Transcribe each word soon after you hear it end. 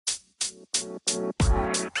Hey,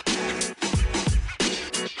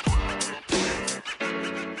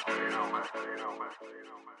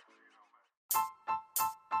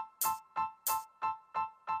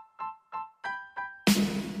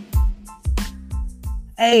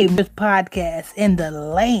 this podcast in the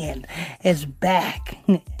land is back.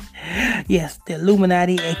 Yes, the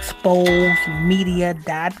Illuminati Exposed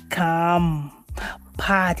Media.com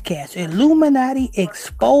podcast. Illuminati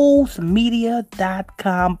Exposed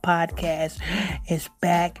Media.com podcast is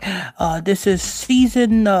back. This is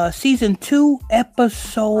season 2,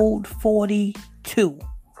 episode 42.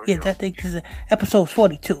 Yes, I think this is episode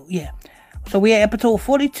 42. Yeah. So we're at episode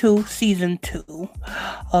 42, season 2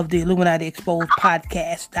 of the Illuminati Exposed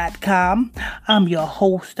Podcast.com. I'm your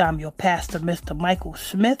host, I'm your pastor, Mr. Michael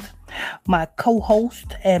Smith. My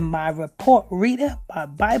co-host and my report reader, my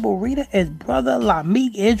Bible reader is Brother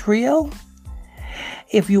Lamik Israel.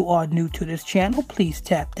 If you are new to this channel, please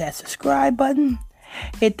tap that subscribe button.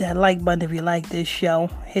 Hit that like button if you like this show.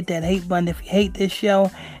 Hit that hate button if you hate this show.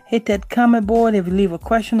 Hit that comment board if you leave a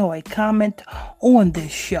question or a comment on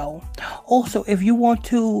this show. Also, if you want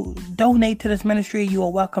to donate to this ministry, you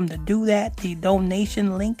are welcome to do that. The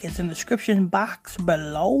donation link is in the description box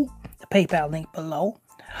below, the PayPal link below.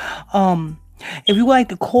 If you would like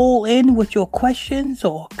to call in with your questions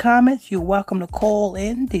or comments, you're welcome to call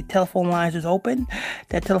in. The telephone lines is open.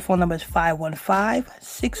 That telephone number is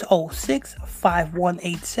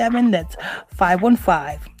 515-606-5187. That's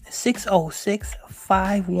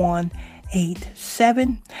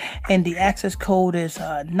 515-606-5187. And the access code is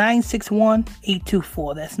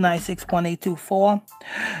 961-824. That's 961-824.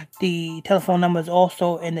 The telephone number is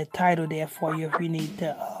also in the title there for you if you need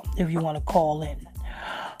to, if you want to call in.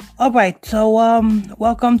 All right, so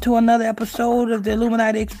welcome to another episode of the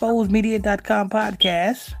Illuminati Exposed Media.com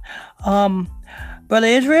podcast. Brother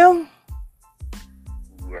Israel?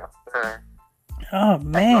 Yes, sir. Oh,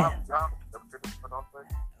 man.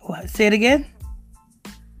 What, say it again?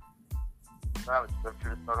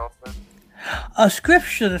 A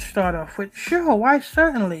scripture to start off with? Sure, why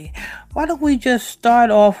certainly. Why don't we just start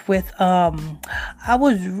off with,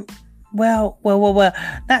 Well,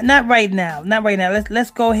 not right now. Not right now.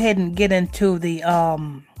 Let's go ahead and get into the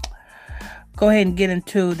the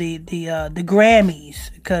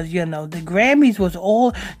Grammys, because the Grammys was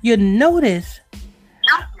all, you notice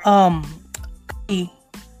he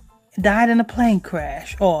died in a plane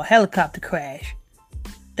crash or helicopter crash. I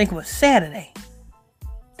think it was Saturday.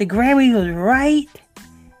 The Grammys was right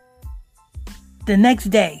the next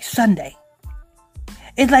day, Sunday.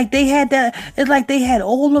 It's like they had that. It's like they had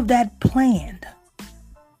all of that planned.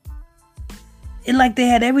 It's like they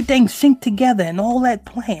had everything synced together and all that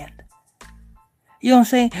planned. You know what I'm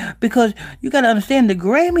saying? Because you got to understand, the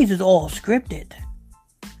Grammys is all scripted.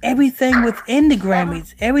 Everything within the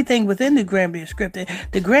Grammys is scripted.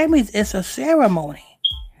 The Grammys is a ceremony.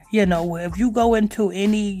 If you go into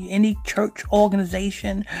any church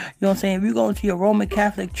organization, you know what I'm saying? If you go into your Roman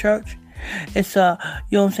Catholic church, it's you know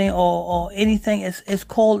what I'm saying, or anything. It's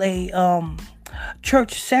called a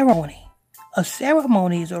church ceremony. A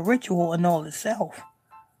ceremony is a ritual in all itself.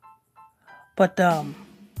 But go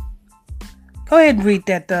ahead and read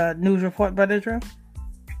that news report, Brother Israel.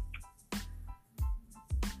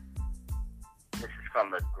 This is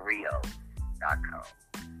from the Grio.com.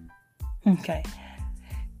 Okay.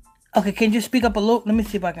 Okay, can you speak up a little? Let me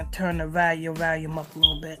see if I can turn the volume up a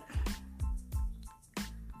little bit.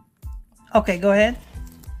 Okay, go ahead.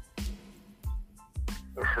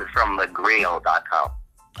 This is from thegrio.com.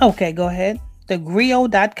 Okay, go ahead.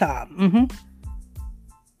 Thegrio.com. Mm-hmm.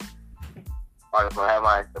 Article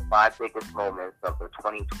headlines: the 5 biggest moments of the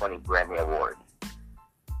 2020 Grammy Awards.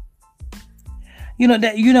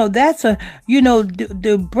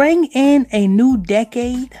 To bring in a new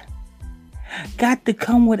decade got to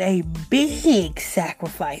come with a big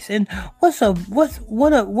sacrifice. And what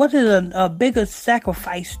is a bigger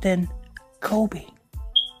sacrifice than Kobe?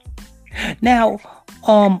 Now,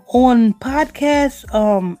 on podcast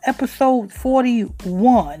episode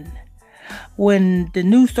 41, when the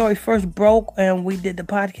news story first broke and we did the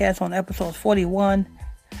podcast on episode 41,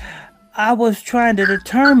 I was trying to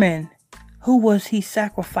determine who was he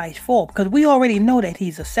sacrificed for, because we already know that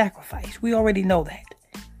he's a sacrifice. We already know that.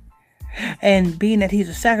 And being that he's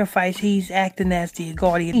a sacrifice, he's acting as the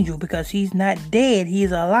guardian angel, because he's not dead,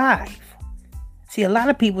 he's alive. See, a lot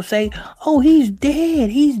of people say, oh, he's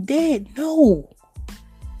dead. No.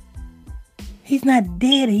 He's not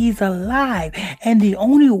dead, he's alive. And the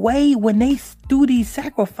only way when they do these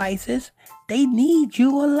sacrifices, they need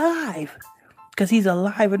you alive. Because he's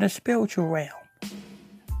alive in the spiritual realm.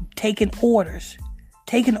 Taking orders,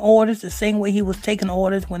 taking orders the same way he was taking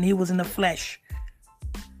orders when he was in the flesh.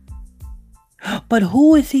 But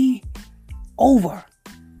who is he over?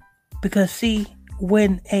 Because see,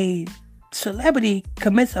 when a celebrity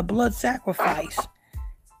commits a blood sacrifice,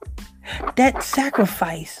 that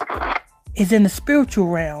sacrifice is in the spiritual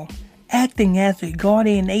realm, acting as a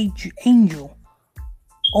guardian angel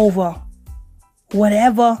over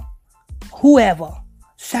whoever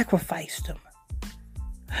sacrificed them.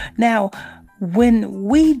 Now, when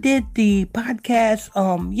we did the podcast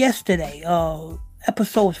yesterday,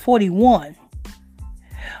 episode 41,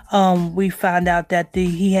 we found out that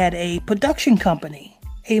he had a production company,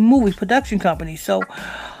 a movie production company. So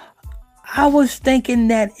I was thinking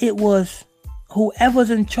that it was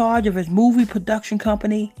whoever's in charge of his movie production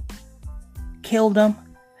company killed him.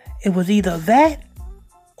 It was either that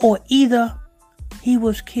or either he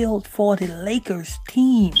was killed for the Lakers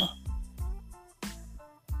team.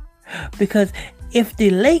 Because if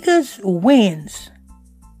the Lakers wins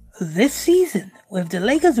this season, if the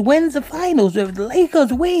Lakers wins the finals, if the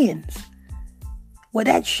Lakers wins, well,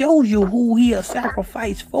 that shows you who he a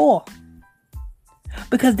sacrifice for.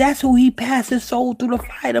 Because that's who he passed his soul through the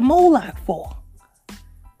fire to Moloch for.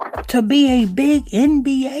 To be a big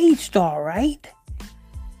NBA star, right?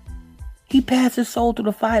 He passed his soul through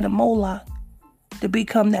the fire to Moloch to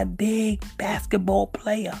become that big basketball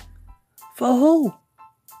player. For who?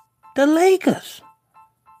 The Lakers.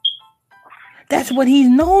 That's what he's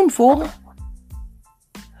known for.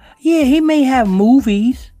 Yeah, he may have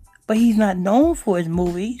movies, but he's not known for his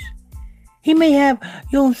movies. He may have,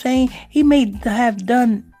 you know what I'm saying? He may have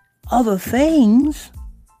done other things,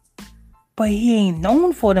 but he ain't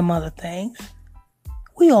known for them other things.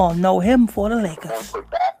 We all know him for the Lakers.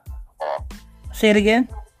 Say it again.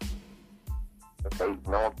 He's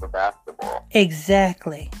known for basketball.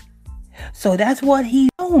 Exactly. So that's what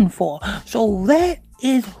he's known for. So that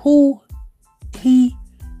is who he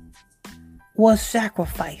was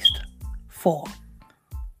sacrificed for.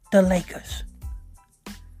 The Lakers.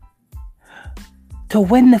 To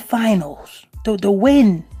win the finals. To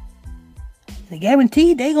win. They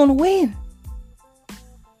guarantee they're going to win.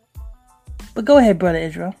 But go ahead, Brother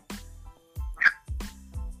Israel.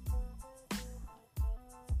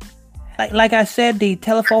 Like I said, the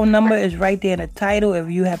telephone number is right there in the title.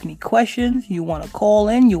 If you have any questions, you want to call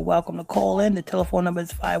in, you're welcome to call in. The telephone number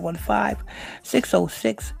is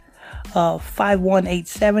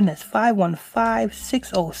 515-606-5187. That's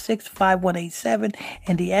 515-606-5187.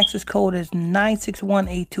 And the access code is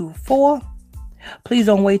 961824. Please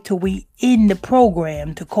don't wait till we end the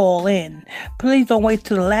program to call in. Please don't wait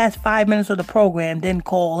till the last 5 minutes of the program, then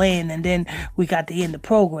call in, and then we got to end the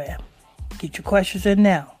program. Get your questions in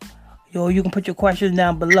now. You can put your questions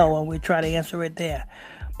down below and we'll try to answer it there.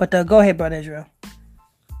 But go ahead, Brother Israel.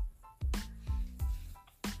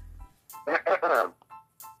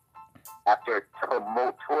 After a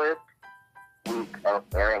tumultuous week of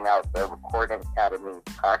airing out the Recording Academy's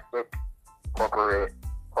toxic corporate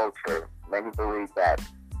culture, many believe that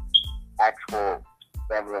actual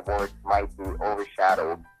Grammy Awards might be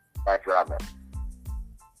overshadowed by drama.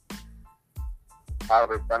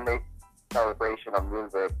 However, Sunday's celebration of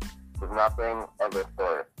music was nothing of the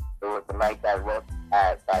sort. It was a night that looked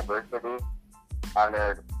at diversity,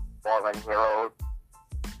 honored fallen heroes,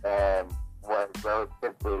 and was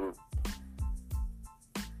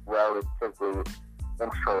relatively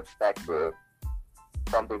introspective,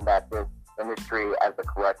 something that this industry as a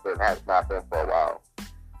collective has not been for a while.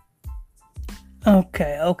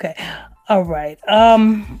 Okay. All right.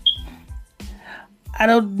 I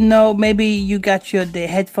don't know, maybe you got the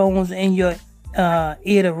headphones in your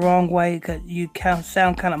ear the wrong way because you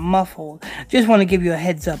sound kind of muffled. Just want to give you a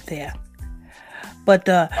heads up there. But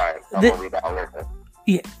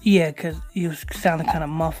yeah, because you sounded kind of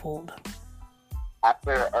muffled.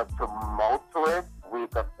 After a tumultuous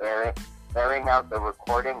week of airing out the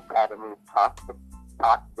Recording Academy's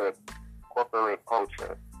toxic corporate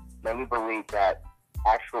culture, many believe that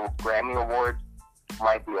actual Grammy Awards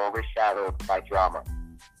might be overshadowed by drama.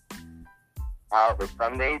 However,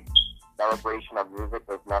 Sunday's celebration of music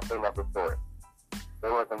was nothing of the sort. It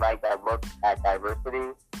was a night that looked at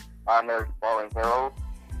diversity, honored fallen heroes,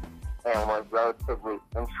 and was relatively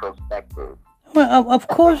introspective. Well, of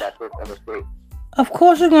course it's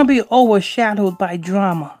going to be overshadowed by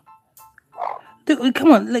drama. Dude,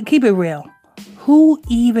 come on, keep it real. Who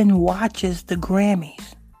even watches the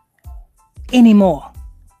Grammys anymore?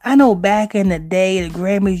 I know back in the day, the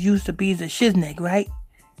Grammys used to be the shiznick, right?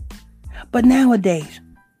 But nowadays,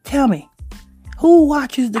 tell me, who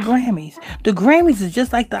watches the Grammys? The Grammys is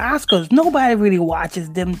just like the Oscars. Nobody really watches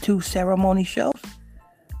them two ceremony shows.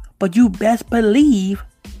 But you best believe,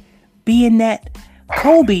 being that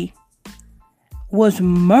Kobe was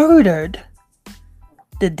murdered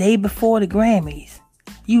the day before the Grammys,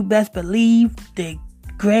 you best believe the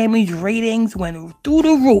Grammys ratings went through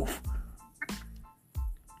the roof.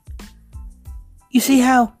 You see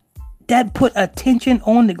how that put attention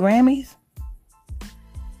on the Grammys?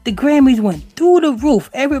 The Grammys went through the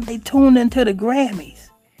roof. Everybody tuned into the Grammys.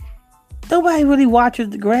 Nobody really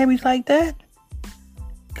watches the Grammys like that.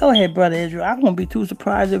 Go ahead, Brother Israel. I won't be too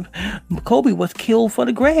surprised if Kobe was killed for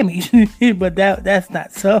the Grammys. But that's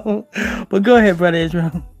not so. But go ahead, Brother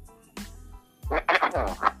Israel.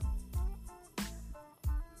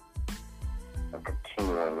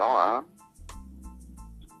 Continuing on.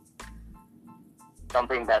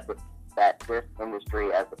 Something that this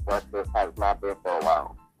industry as a collective has not been for a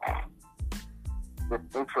while. This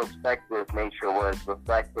introspective nature was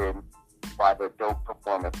reflected by the dope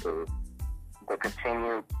performances that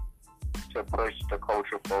continue to push the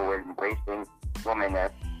culture forward, embracing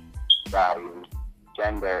womanist values,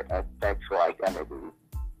 gender, and sexual identity.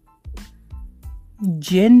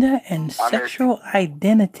 Gender and sexual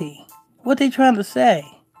identity. What they trying to say?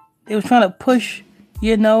 They was trying to push,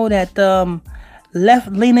 that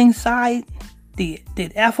left-leaning side, the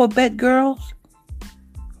alphabet girls.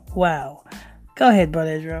 Wow. Go ahead,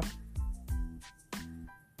 Brother Israel.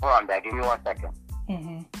 Hold on, Dad. Give me 1 second.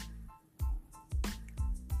 Mm-hmm.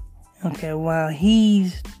 Okay, while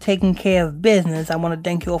he's taking care of business, I want to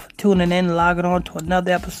thank you all for tuning in, logging on to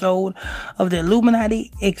another episode of the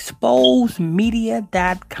Illuminati Exposed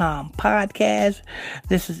Media.com podcast.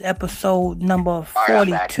 This is episode number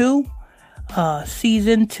 42,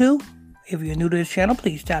 season 2. If you're new to this channel,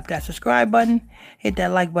 please tap that subscribe button. Hit that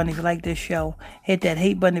like button if you like this show. Hit that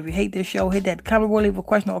hate button if you hate this show. Hit that comment or leave a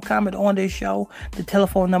question or comment on this show. The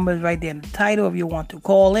telephone number is right there in the title if you want to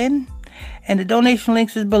call in. And the donation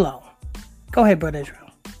links is below. Go ahead, Brother Israel.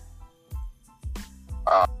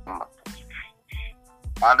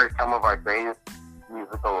 Honor some of our greatest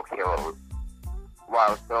musical heroes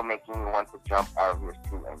while still making you want to jump out of your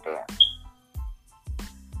seat and dance.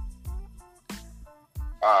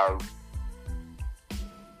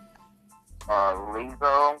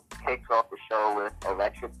 Lizzo kicks off the show with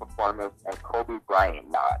electric performance and Kobe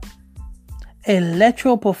Bryant nod.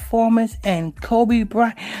 Electro performance and Kobe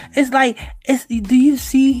Bryant. Do you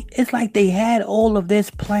see? It's like they had all of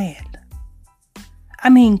this planned. I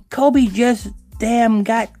mean, Kobe just damn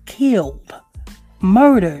got killed,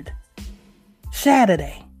 murdered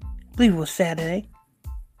Saturday. I believe it was Saturday.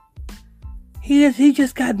 He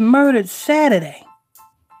just got murdered Saturday.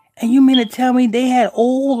 And you mean to tell me they had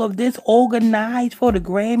all of this organized for the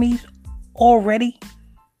Grammys already?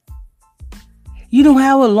 Do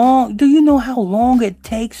you know how long it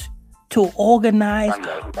takes to organize?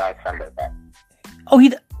 Sunday. He died Sunday. Oh,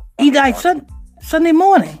 he died Sunday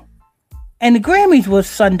morning. And the Grammys was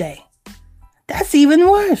Sunday. That's even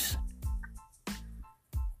worse.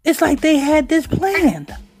 It's like they had this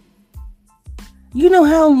planned. You know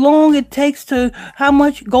how long it takes how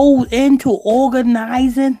much goes into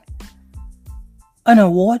organizing an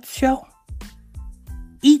awards show?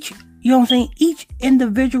 Each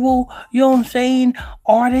individual,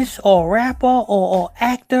 artist or rapper or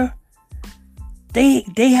actor, they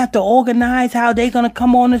have to organize how they're gonna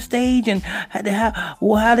come on the stage and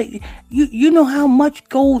you know how much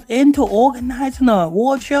goes into organizing an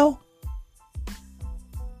award show?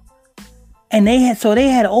 And they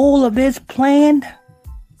had all of this planned.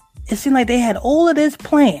 It seemed like they had all of this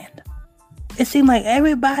planned. It seemed like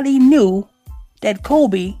everybody knew that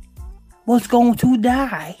Kobe was going to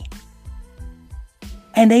die.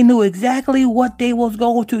 And they knew exactly what they was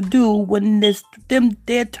going to do when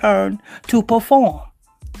their turn to perform.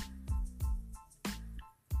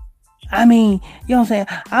 I mean, you know what I'm saying?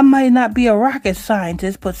 I might not be a rocket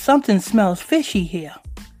scientist, but something smells fishy here.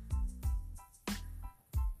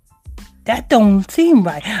 That don't seem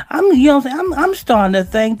right. I'm starting to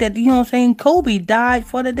think that, Kobe died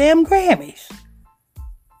for the damn Grammys.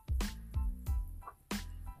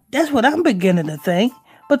 That's what I'm beginning to think.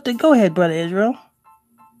 But go ahead, Brother Israel.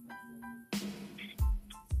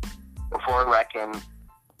 Before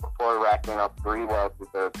racking up 3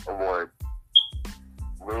 well-deserved awards,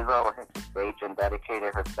 Lizzo hit the stage and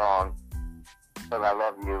dedicated her song "Till I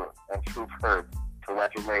Love You" and "Truth Hurts" to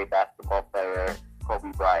legendary basketball player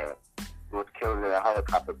Kobe Bryant, who was killed in a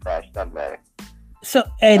helicopter crash Sunday. So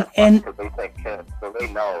and they said killed, so they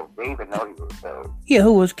even know he was killed. Yeah,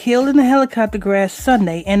 who was killed in a helicopter crash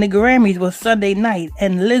Sunday, and the Grammys was Sunday night,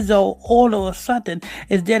 and Lizzo all of a sudden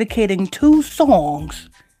is dedicating 2 songs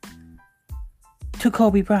to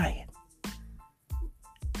Kobe Bryant.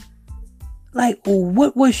 Like,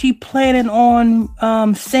 what was she planning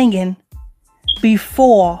on singing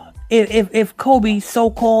before if Kobe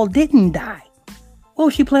so-called didn't die? What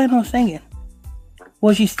was she planning on singing?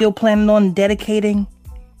 Was she still planning on dedicating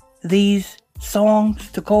these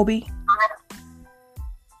songs to Kobe?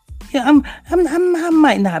 Yeah, I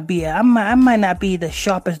might not be I might not be the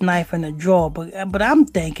sharpest knife in the drawer, but I'm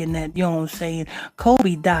thinking that, you know what I'm saying,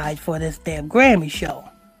 Kobe died for this damn Grammy show.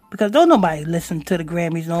 Because don't nobody listen to the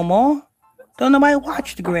Grammys no more. Don't nobody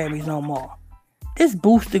watch the Grammys no more. This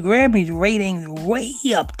boosts the Grammys ratings way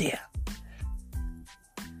up there.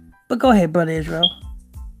 But go ahead, Brother Israel.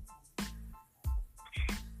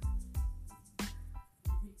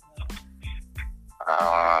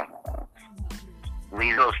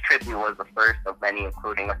 Lizzo's tribute was the first of many,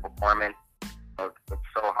 including a performance of "It's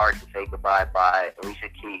So Hard to Say Goodbye" by Alicia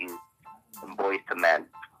Keys and Boyz II Men.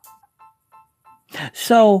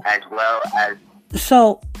 So, as well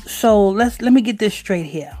as let me get this straight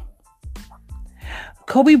here.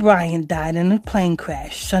 Kobe Bryant died in a plane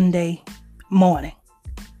crash Sunday morning.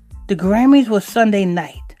 The Grammys was Sunday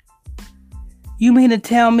night. You mean to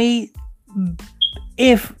tell me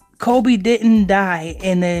if Kobe didn't die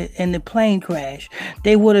in the plane crash,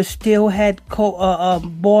 they would have still had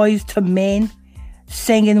Boyz II Men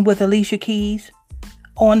singing with Alicia Keys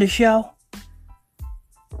on the show?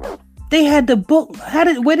 They had the book.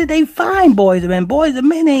 Where did they find Boyz II Men? Boyz II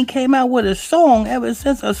Men ain't came out with a song ever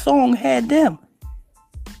since a song had them.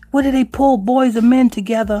 Where did they pull Boyz II Men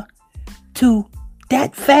together to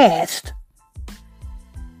that fast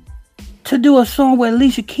to do a song with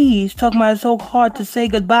Alicia Keys talking about it's so hard to say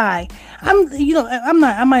goodbye? I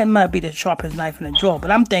might not be the sharpest knife in the drawer,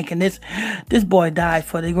 but I'm thinking this boy died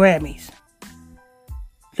for the Grammys.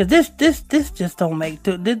 Cause this just don't make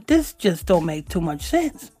too much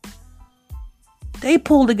sense. They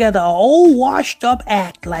pulled together an old washed up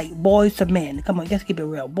act like Boyz II Men. Come on, let's keep it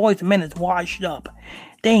real. Boyz II Men is washed up.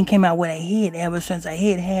 They ain't came out with a hit ever since a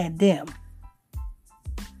hit had them.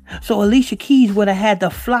 So Alicia Keys would have had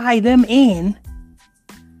to fly them in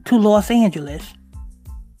to Los Angeles,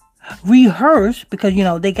 rehearse, because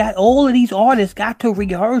they got all of these artists got to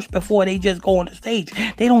rehearse before they just go on the stage.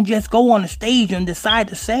 They don't just go on the stage and decide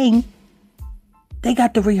to sing. They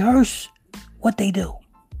got to rehearse what they do.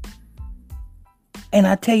 And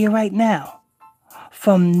I tell you right now,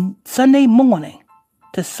 from Sunday morning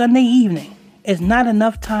to Sunday evening is not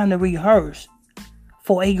enough time to rehearse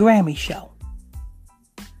for a Grammy show.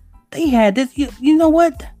 They had this, you know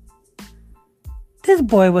what? This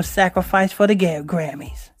boy was sacrificed for the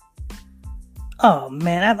Grammys. Oh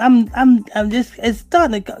man, I'm just, it's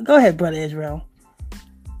starting to go ahead, Brother Israel.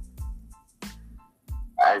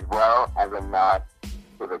 As well as a nod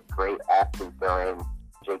to the great actors during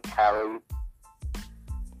Jake Kelly,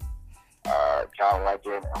 John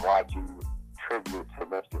Legend, and YG tribute to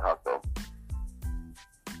Nipsey Hussle.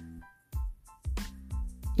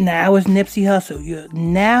 Now it's Nipsey Hussle.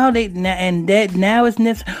 Now it's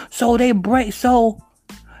Nipsey. So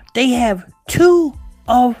they have two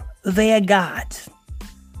of their gods,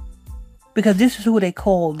 because this is who they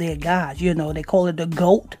call their gods. They call it the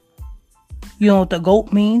GOAT. You know what the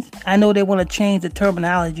GOAT means? I know they want to change the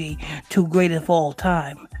terminology to greatest of all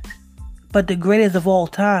time, but the greatest of all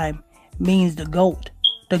time means the GOAT.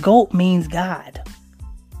 The GOAT means God.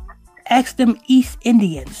 Ask them East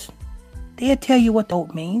Indians. They'll tell you what the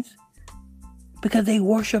GOAT means, because they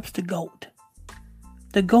worships the GOAT.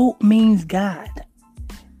 The GOAT means God.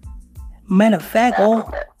 Matter of fact,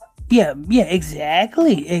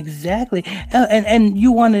 exactly. And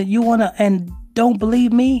you wanna, and don't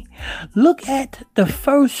believe me? Look at the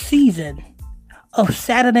first season of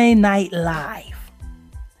Saturday Night Live.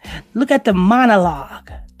 Look at the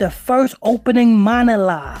monologue, the first opening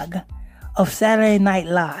monologue of Saturday Night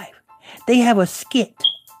Live. They have a skit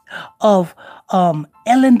of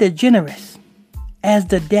Ellen DeGeneres as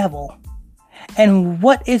the devil. And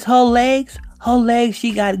what is her legs? Her legs,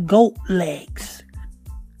 she got goat legs.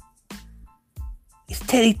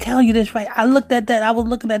 They tell you this, right? I was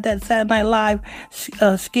looking at that Saturday Night Live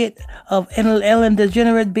skit of Ellen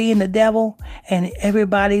DeGeneres being the devil, and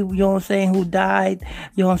everybody, who died,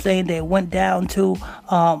 they went down to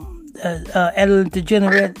Ellen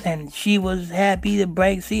DeGeneres, and she was happy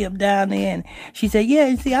to see him down there, and she said,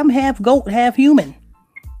 yeah, see, I'm half goat, half human.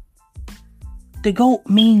 The goat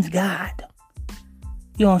means God.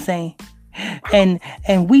 You know what I'm saying?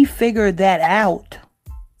 And we figured that out.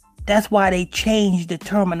 That's why they changed the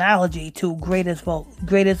terminology to greatest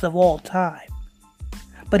of all time.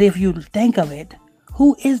 But if you think of it,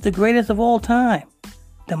 who is the greatest of all time?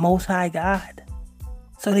 The Most High God.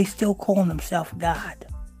 So they still call themselves God.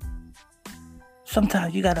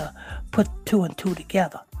 Sometimes you gotta put two and two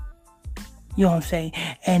together. You know what I'm saying?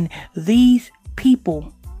 And these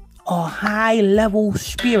people are high-level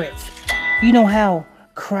spirits. You know how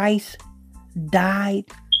Christ died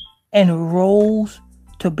and rose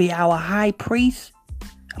to be our high priest?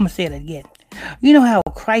 I'm going to say it again. You know how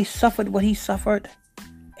Christ suffered what he suffered?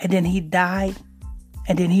 And then he died?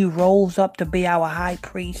 And then he rose up to be our high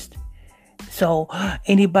priest? So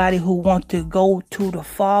anybody who wants to go to the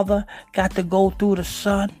Father got to go through the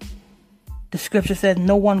Son. The scripture says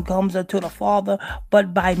no one comes unto the Father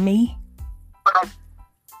but by me.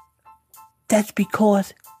 That's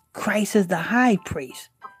because Christ is the high priest.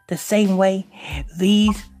 The same way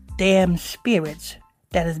these damn spirits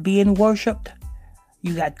that is being worshipped.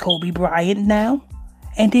 You got Kobe Bryant now.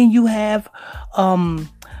 And then you have,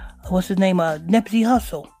 what's his name? Nipsey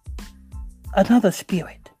Hussle. Another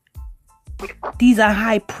spirit. These are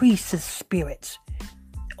high priestess spirits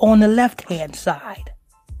on the left-hand side.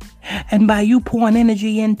 And by you pouring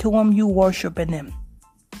energy into them, you worshiping them.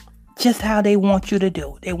 Just how they want you to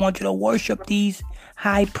do. They want you to worship these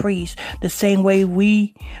high priests the same way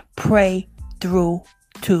we pray through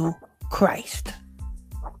to Christ.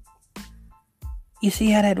 You see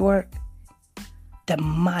how that works?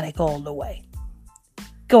 Demonic all the way.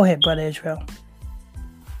 Go ahead, Brother Israel.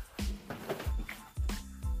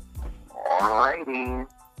 Alrighty.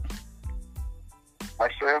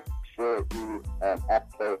 Usher should be an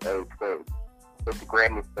FKA stage. With the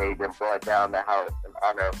Grammy stage and brought down the house in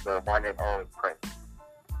honor of the one and only Prince.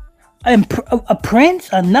 And a Prince?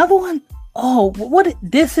 Another one? Oh, what?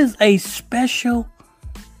 This is a special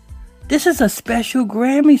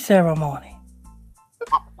Grammy ceremony.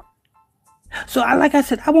 So, like I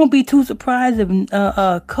said, I won't be too surprised if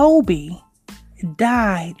Kobe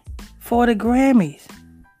died for the Grammys.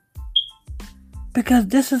 Because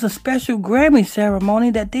this is a special Grammy ceremony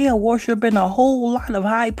that they are worshiping a whole lot of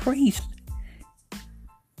high priests.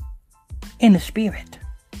 In the spirit.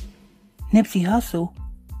 Nipsey Hussle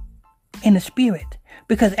in the spirit.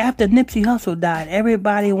 Because after Nipsey Hussle died,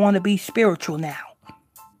 everybody want to be spiritual now.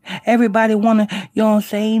 Everybody want to, you know what I'm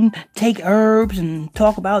saying, take herbs and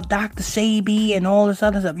talk about Dr. Sebi and all this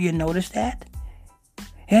other stuff. You notice that?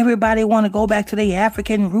 Everybody want to go back to their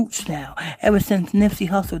African roots now. Ever since Nipsey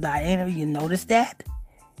Hussle died. You notice that?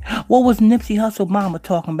 What was Nipsey Hussle mama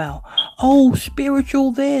talking about? Oh,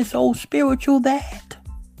 spiritual this. Oh, spiritual that.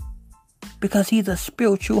 Because he's a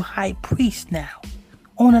spiritual high priest now.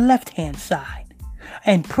 On the left-hand side.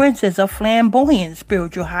 And Prince is a flamboyant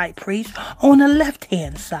spiritual high priest on the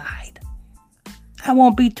left-hand side. I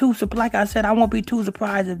won't be too surprised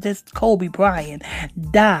if this Kobe Bryant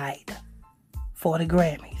died for the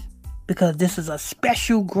Grammys. Because this is a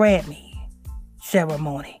special Grammy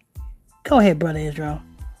ceremony. Go ahead, Brother Israel.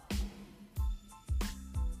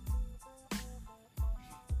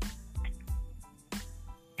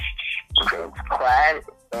 Clad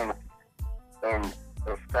in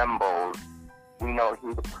the symbols, we know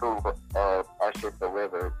he approved of Usher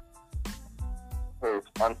delivered his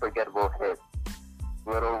unforgettable hit,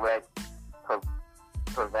 Little Red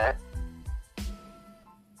Corvette,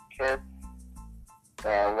 Kiss,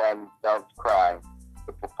 and When Doves Cry.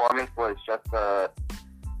 The performance was just a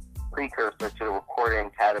precursor to the Recording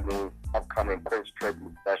Academy's upcoming Prince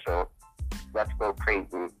tribute special, Let's Go Crazy.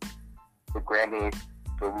 The Grammys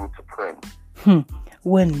salute to Prince.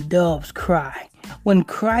 When doves cry. When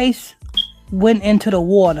Christ went into the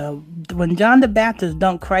water, when John the Baptist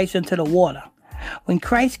dunked Christ into the water, when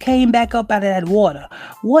Christ came back up out of that water,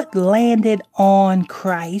 what landed on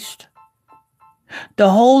Christ? The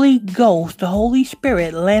Holy Ghost, the Holy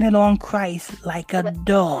Spirit landed on Christ like a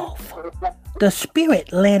dove. The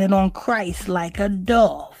Spirit landed on Christ like a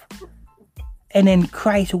dove. And then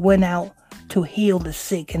Christ went out to heal the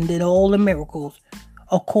sick and did all the miracles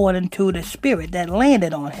according to the Spirit that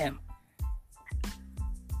landed on him.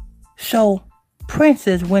 So,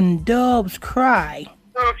 princes, when doves cry,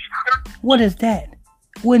 what is that?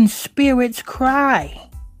 When spirits cry.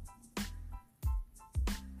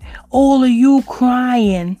 All of you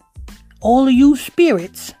crying, all of you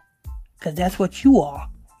spirits, because that's what you are.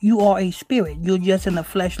 You are a spirit. You're just in a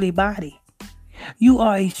fleshly body. You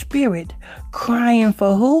are a spirit crying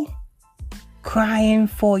for who? Crying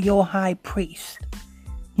for your high priest,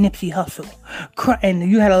 Nipsey Hussle. And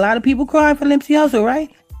you had a lot of people crying for Nipsey Hussle, right?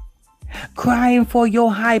 Crying for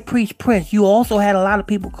your high priest, Prince. You also had a lot of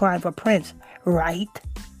people crying for Prince, right?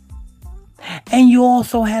 And you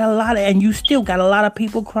also had and you still got a lot of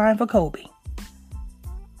people crying for Kobe.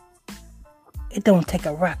 It don't take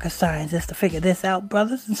a rocket scientist to figure this out,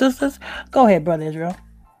 brothers and sisters. Go ahead, Brother Israel.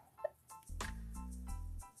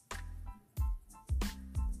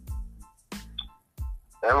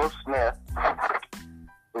 Aerosmith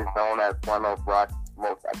is known as one of rock's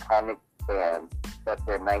most iconic bands, but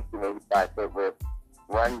their 1985 hit with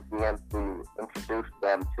Run DMC introduced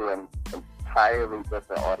them to an entirely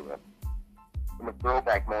different audience. In the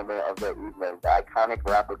throwback moment of the evening, the iconic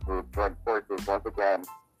rapper group joined forces once again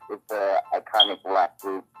with the iconic black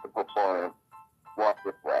group to perform Walk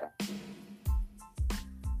This Way.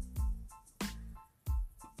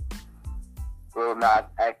 Lil Nas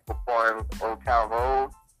X performed Old Town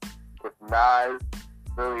Road with Nas,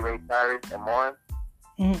 Billy Ray Cyrus, and more.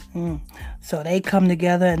 So they come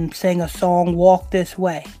together and sing a song, Walk This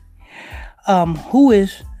Way. Who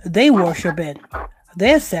is they worshiping?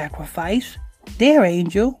 Their sacrifice, their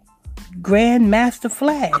angel, Grandmaster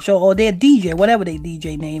Flash, or their DJ, whatever their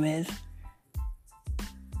DJ name is,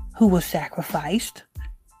 who was sacrificed,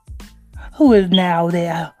 who is now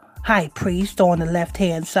their high priest on the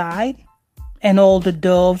left-hand side. And all the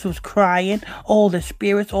doves was crying, all the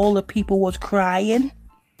spirits, all the people was crying.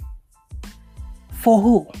 For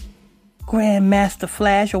who? Grandmaster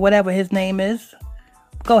Flash, or whatever his name is.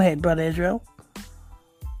 Go ahead, Brother Israel.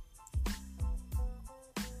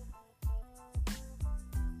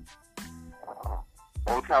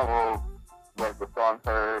 Old Town Road was the song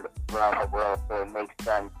heard around the world, so it makes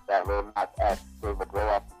sense that Lil Nas X gave a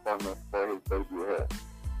blow-up performance for his debut hit.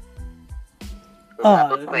 The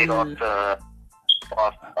rapper played off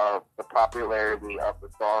the popularity of the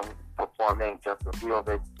song, performing just a few of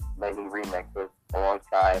its many remixes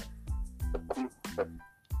alongside the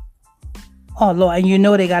Oh, Lord, and you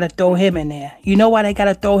know they got to throw him in there. You know why they got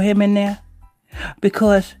to throw him in there?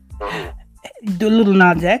 Because the Lil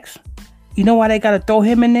Nas X, you know why they got to throw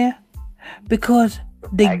him in there? Because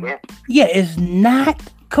it's not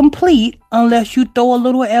complete unless you throw a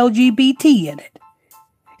little LGBT in it.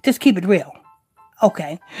 Just keep it real.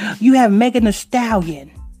 Okay. You have Megan Thee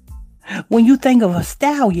Stallion. When you think of a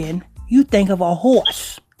stallion, you think of a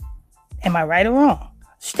horse. Am I right or wrong?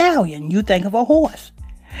 Stallion, you think of a horse.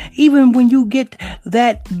 Even when you get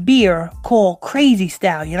that beer called Crazy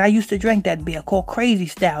Stallion, I used to drink that beer called Crazy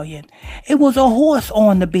Stallion. It was a horse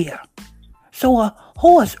on the beer. So a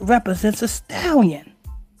horse represents a stallion.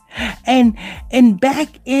 And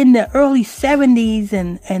back in the early 70s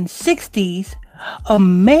and 60s, a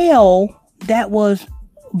male that was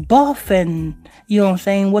buff and, you know what I'm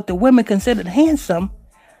saying, what the women considered handsome,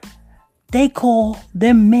 they call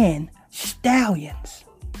them men stallions.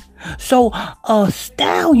 So a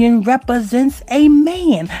stallion represents a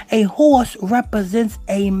man. A horse represents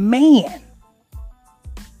a man.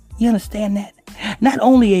 You understand that? Not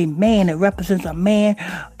only a man, it represents a man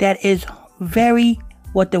that is very,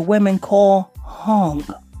 what the women call hung,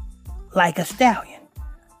 like a stallion.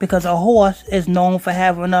 Because a horse is known for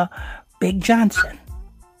having a Big Johnson.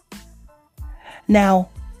 Now,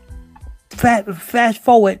 fast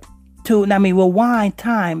forward to, rewind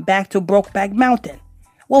time back to Brokeback Mountain.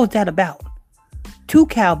 What was that about? Two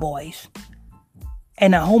cowboys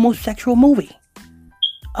and a homosexual movie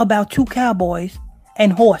about two cowboys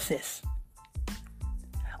and horses.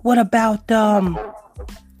 What about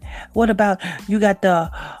you got the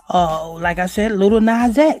like I said, Lil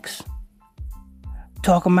Nas X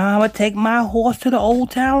talking about, I'm gonna take my horse to the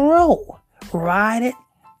Old Town Road, ride it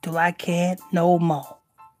till I can't no more.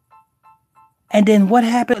 And then what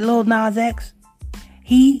happened, Lil Nas X?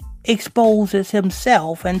 He exposes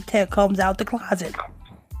himself and comes out the closet.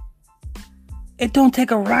 It don't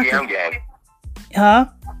take a rocket. Huh?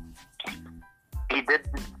 He did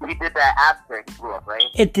that after he blew up, right?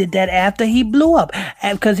 It did that after he blew up.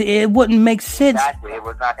 Because it wouldn't make sense. Exactly. It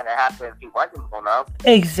was not going to happen if he wasn't blown up.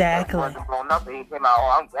 Exactly. If he wasn't blown up and he came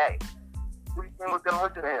out, I'm gay. Who do you think was going to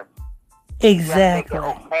listen to him? Exactly. You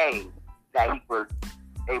have to make it okay that he was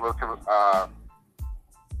able to,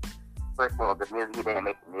 first of all, the music, he didn't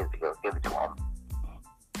make the music, it was given to him.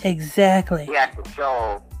 Exactly. He had to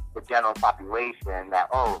show the general population that,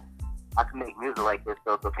 I can make music like this,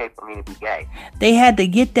 so it's okay for me to be gay. They had to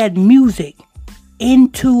get that music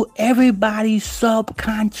into everybody's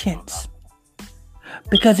subconscious.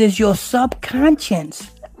 Because it's your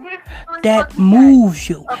subconscious that moves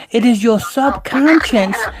you. It is your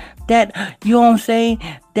subconscious that, you know what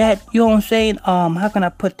I'm saying? How can I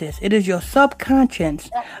put this? It is your subconscious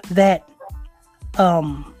that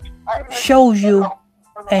shows you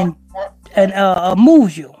and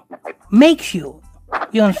moves you, makes you.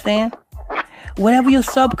 You understand? Whatever your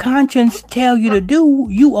subconscious tell you to do,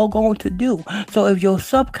 you are going to do. So if your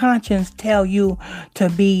subconscious tell you to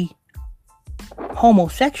be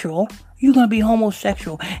homosexual, you're going to be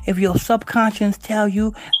homosexual. If your subconscious tell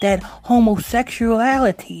you that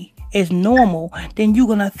homosexuality is normal, then you're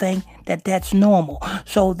going to think that that's normal.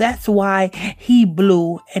 So that's why he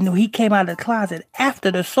blew and he came out of the closet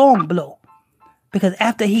after the song blew. Because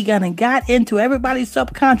after he got into everybody's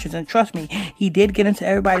subconscious, and trust me, he did get into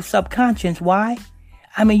everybody's subconscious. Why?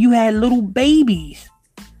 I mean, you had little babies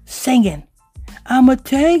singing, I'ma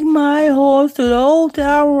take my horse to the old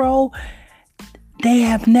town road. They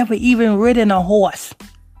have never even ridden a horse.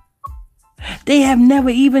 They have never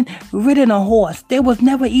even ridden a horse. They was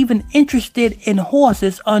never even interested in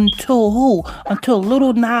horses until who? Until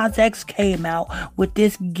Little Nas X came out with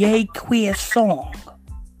this gay queer song.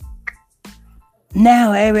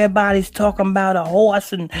 Now everybody's talking about a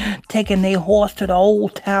horse and taking their horse to the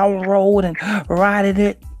old town road and riding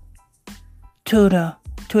it till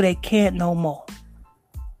they can't no more.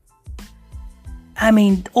 I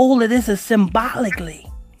mean, all of this is symbolically.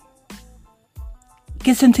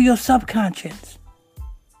 Gets into your subconscious.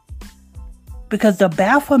 Because the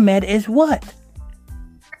Baphomet is what?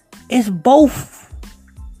 It's both.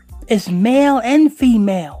 It's male and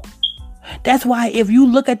female. That's why if you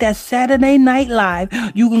look at that Saturday Night Live,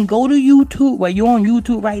 you can go to YouTube. Well, you're on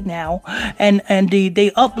YouTube right now, and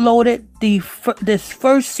they uploaded this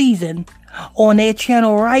first season on their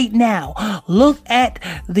channel right now. Look at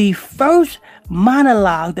the first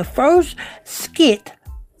monologue, the first skit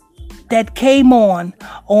that came on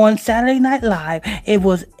Saturday Night Live.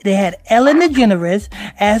 They had Ellen DeGeneres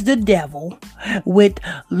as the devil with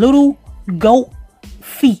little goat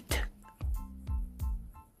feet.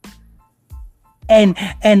 And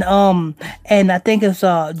I think it's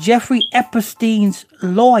Jeffrey Epstein's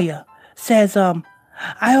lawyer says,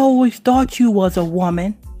 I always thought you was a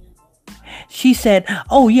woman. She said,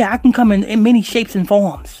 oh yeah, I can come in many shapes and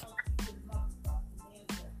forms.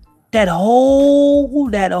 That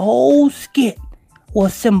whole skit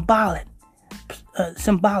was symbolic. I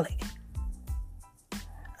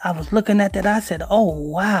was looking at that. I said, oh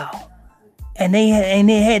wow. And they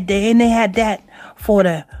had that for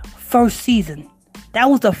the first season. That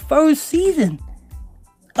was the first season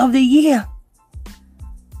of the year.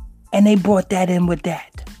 And they brought that in with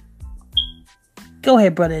that. Go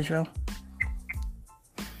ahead, Brother Israel.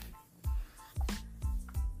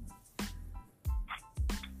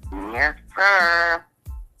 Yes, sir.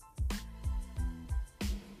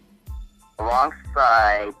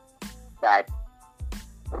 Alongside that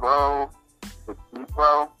the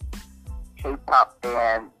Diplo, K-pop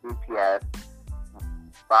band BTS,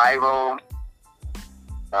 viral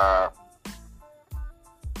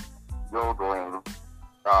yodeling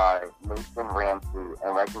Mason Ramsey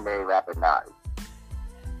and legendary rapper Nas.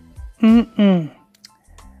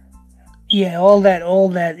 Yeah, all that.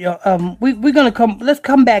 We're gonna come. Let's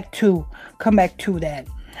come back to that.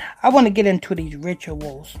 I want to get into these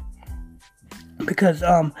rituals because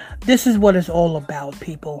this is what it's all about,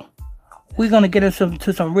 people. We're gonna get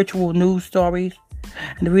into some ritual news stories.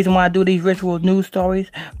 And the reason why I do these ritual news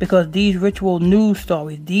stories, because these ritual news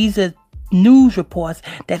stories, these are news reports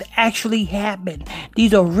that actually happen.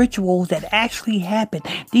 These are rituals that actually happen.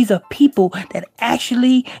 These are people that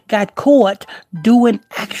actually got caught doing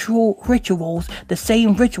actual rituals, the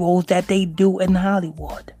same rituals that they do in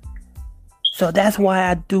Hollywood. So that's why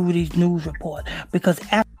I do these news reports, because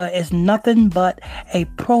Africa is nothing but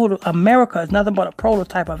America is nothing but a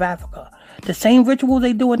prototype of Africa. The same rituals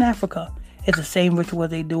they do in Africa, it's the same ritual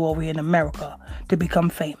they do over here in America to become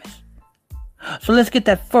famous. So let's get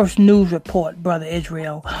that first news report, Brother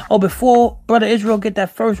Israel. Oh, before Brother Israel get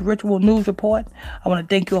that first ritual news report, I want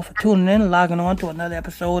to thank you all for tuning in and logging on to another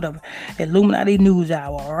episode of Illuminati News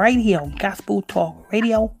Hour right here on Gospel Talk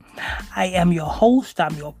Radio. I am your host.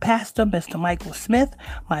 I'm your pastor, Mr. Michael Smith.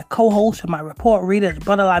 My co-host and my report reader is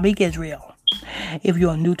Brother Lamik Israel. If you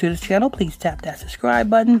are new to this channel, please tap that subscribe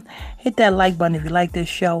button. Hit that like button if you like this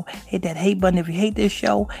show. Hit that hate button if you hate this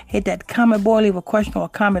show. Hit that comment board, leave a question or a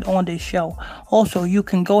comment on this show. Also, you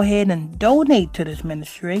can go ahead and donate to this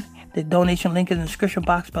ministry. The donation link is in the description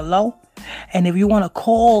box below. And if you want to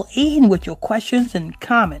call in with your questions and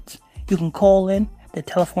comments, you can call in. The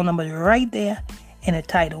telephone number is right there in the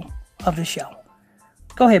title of the show.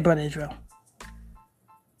 Go ahead, Brother Israel.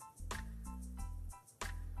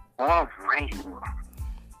 All right.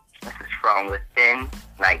 This is from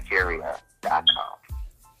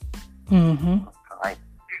withinnigeria.com.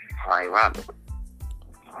 I run it.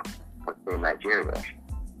 Within Nigeria.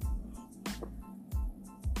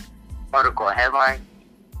 Article headline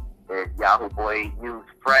is Yahoo Boy used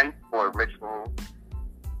friends for ritual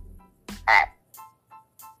at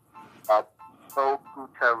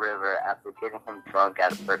Sokuta River after getting him drunk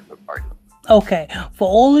at a birthday party. Okay, for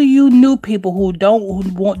all of you new people who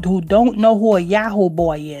don't know who a Yahoo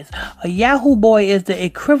boy is, a Yahoo boy is the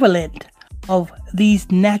equivalent of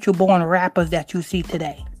these natural born rappers that you see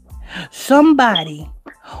today. Somebody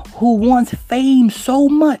who wants fame so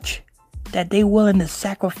much that they willing to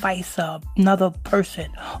sacrifice another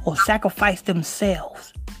person or sacrifice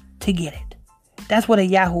themselves to get it. That's what a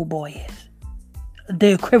Yahoo boy is.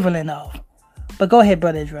 The equivalent of. But go ahead,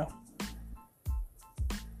 Brother Israel.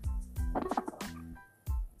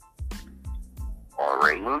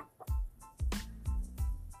 Alright.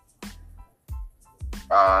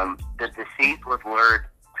 The deceased was lured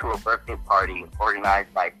to a birthday party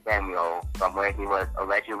organized by Samuel, from where he was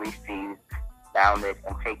allegedly seized, bounded,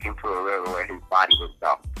 and taken to a river where his body was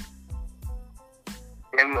dumped.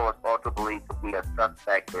 Samuel was also believed to be a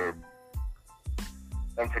suspected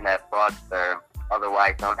internet fraudster,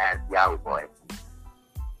 otherwise known as Yahoo Boy.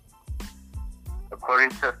 According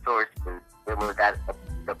to sources, it was at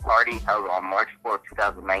the party held on March 4,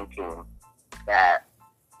 2019, that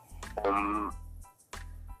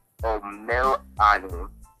Omilani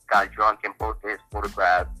got drunk and posted his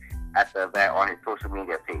photograph at the event on his social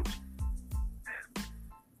media page.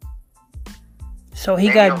 So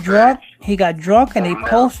he got drunk and he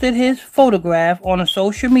posted his photograph on a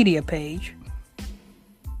social media page.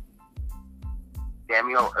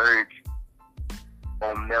 Samuel urged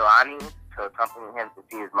Omilani to accompany him to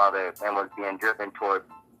see his mother and was being driven towards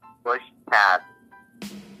Bush Path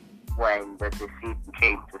when the deceased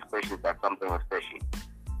became suspicious that something was fishy.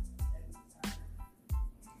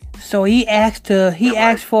 So he asked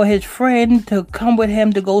for his friend to come with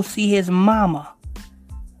him to go see his mama.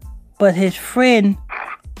 But his friend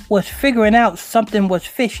was figuring out something was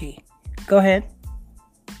fishy. Go ahead.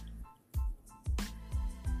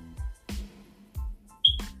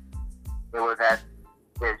 It was at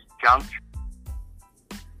this juncture.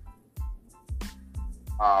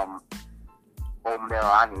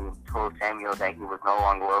 Omilani told Samuel that he was no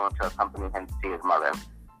longer willing to accompany him to see his mother.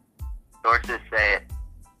 Sources said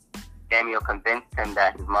Samuel convinced him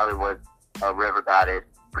that his mother was a river goddess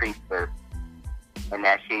priestess and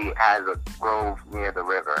that she has a grove near the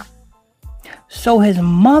river. So his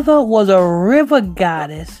mother was a river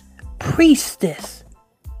goddess priestess.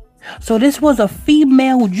 So this was a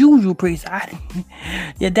female juju priest.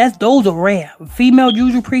 Those are rare. Female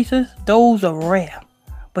juju priestess, those are rare.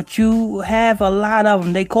 But you have a lot of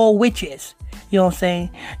them. They call witches. You know what I'm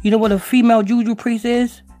saying? You know what a female juju priest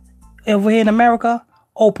is over here in America?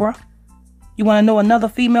 Oprah. You want to know another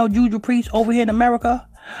female juju priest over here in America?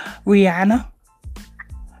 Rihanna.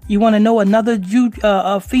 You want to know another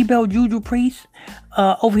female juju priest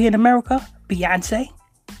over here in America? Beyonce.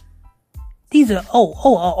 These are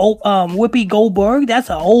Whoopi Goldberg. That's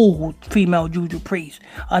an old female juju priest.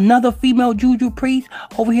 Another female juju priest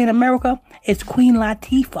over here in America is Queen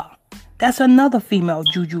Latifah. That's another female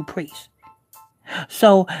juju priest.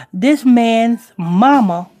 So this man's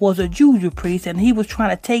mama was a juju priest, and he was trying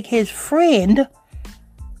to take his friend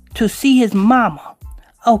to see his mama.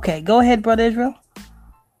 Okay, go ahead, Brother Israel.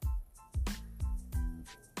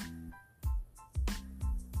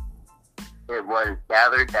 It was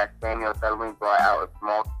gathered that Samuel suddenly brought out a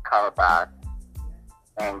small calabash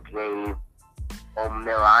and gave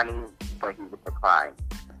Omilani, but he declined.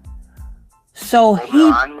 So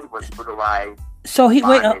Omilani was brutalized. So wait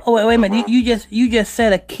a minute. You just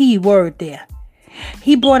said a key word there.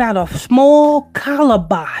 He brought out a small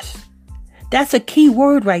calabash. That's a key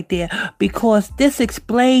word right there, because this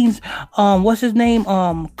explains what's his name?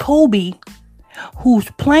 Kobe, whose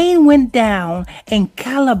plane went down in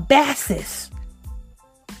Calabasas,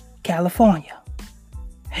 California.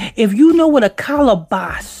 If you know what a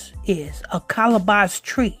calabash is, a calabash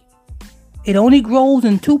tree, it only grows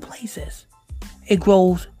in two places. It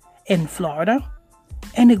grows in Florida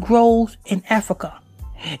and it grows in Africa.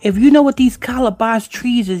 If you know what these calabash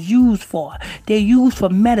trees is used for, they're used for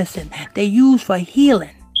medicine, they're used for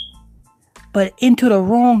healing. But into the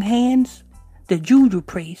wrong hands, the juju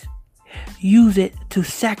priests use it to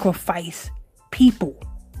sacrifice people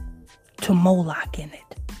to Moloch in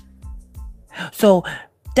it. So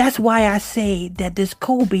that's why I say that this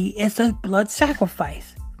Kobe is a blood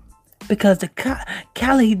sacrifice, because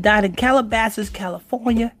he died in Calabasas,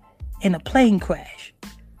 California, in a plane crash.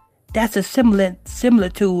 That's a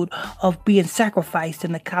similitude of being sacrificed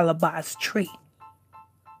in the calabash tree.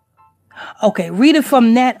 Okay, read it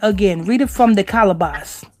from that again. Read it from the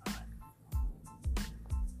calabash.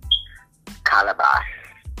 Calabash.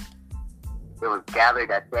 It was gathered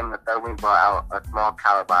that Samuel suddenly brought out a small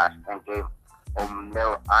calabash and gave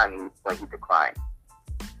Omilani, but he declined.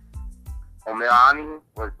 Omilani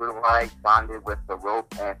was brutalized, bonded with the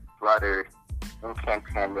rope, and brother's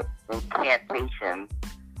incantation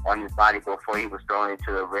on his body before he was thrown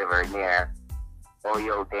into the river near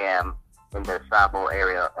Oyo Dam in the Sabo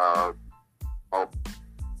area of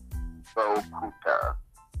Obokuta.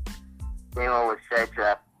 Samuel was said to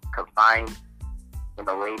have confined in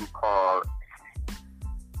a lady called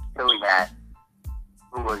Hilimat,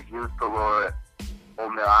 who was used to lure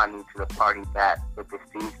Omilani to the party that the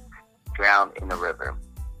deceased drowned in the river.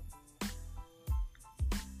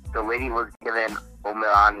 The lady was given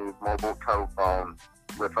Omilani's mobile telephone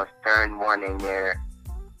with a stern warning there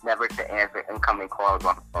never to answer incoming calls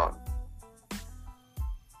on the phone.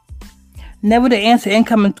 Never to answer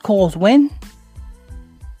incoming calls when?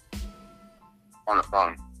 On the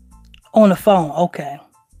phone. On the phone, okay.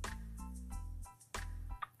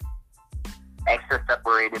 Extra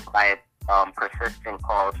separated by persistent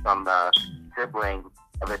calls from the sibling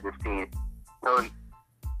of the deceased.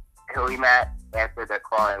 Hilimat answered the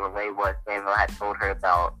call and relayed what Samuel had told her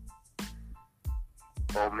about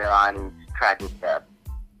Omilani's tragic death.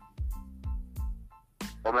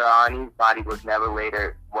 Omilani's body was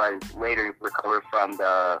later recovered from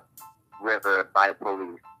the river by the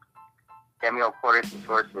police. Samuel, according to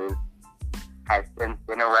sources, has since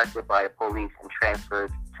been arrested by the police and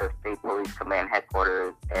transferred to State Police Command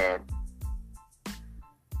Headquarters in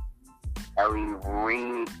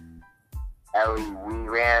Eliwiran.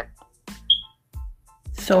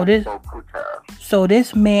 So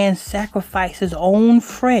this man sacrificed his own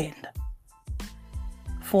friend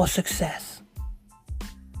for success.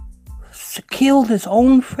 Killed his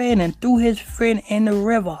own friend and threw his friend in the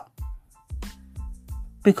river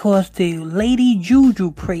because the lady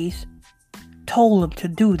juju priest told him to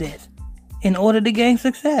do this in order to gain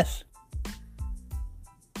success.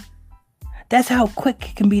 That's how quick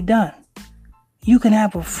it can be done. You can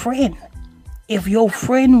have a friend. If your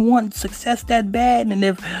friend wants success that bad, and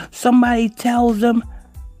if somebody tells them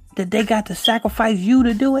that they got to sacrifice you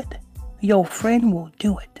to do it, your friend will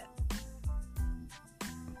do it.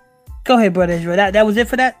 Go ahead, Brother Israel. That was it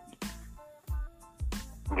for that?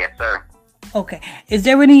 Yes, sir. Okay. Is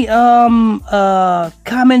there any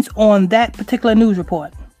comments on that particular news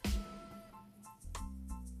report?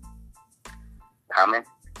 Comments?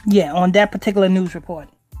 Yeah, on that particular news report.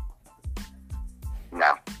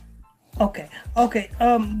 No. Okay.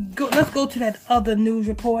 Let's go to that other news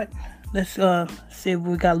report. Let's see if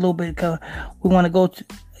we got a little bit. We want to go to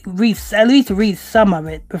read some of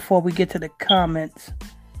it before we get to the comments.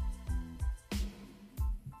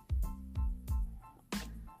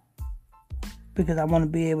 Because I want to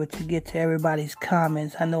be able to get to everybody's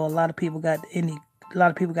comments. I know a lot of people got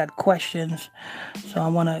questions, so I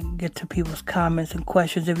want to get to people's comments and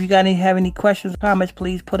questions. If you have any questions or comments,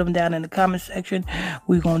 please put them down in the comment section.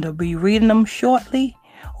 We're going to be reading them shortly.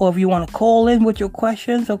 Or if you want to call in with your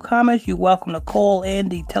questions or comments, you're welcome to call in.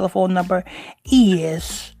 The telephone number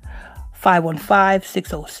is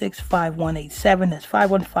 515-606-5187. That's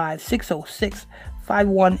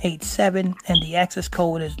 515-606-5187, and the access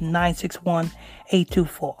code is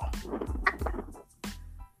 961824.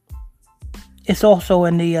 It's also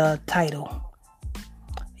in the title.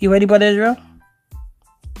 You ready, Brother Israel?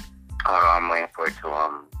 I'm waiting for it to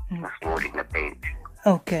loading the page.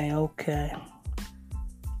 Okay.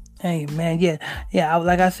 Hey man, yeah.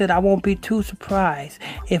 Like I said, I won't be too surprised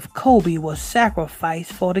if Kobe was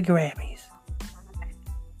sacrificed for the Grammys.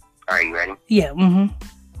 Are you ready? Yeah.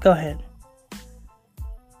 Go ahead.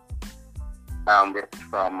 This is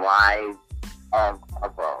from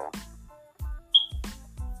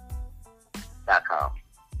liveofabo.com.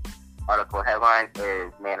 Article headline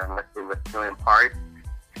is Man Arrested with Human Parts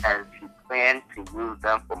as he planned to use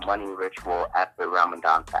them for money ritual after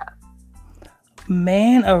Ramadan fast.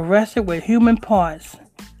 Man arrested with human parts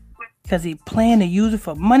because he planned to use it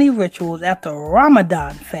for money rituals after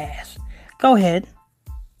Ramadan fast. Go ahead.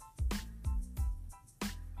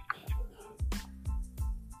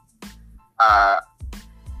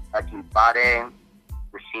 Ajibade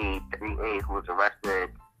Rashid, 38, who was arrested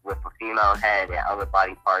with a female head and other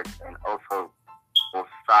body parts, and also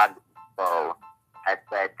Osagbo, had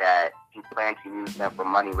said that he planned to use them for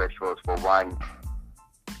money rituals for one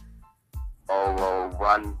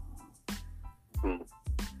week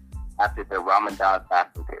after the Ramadan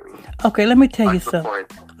fasting period. Okay, let me tell you something.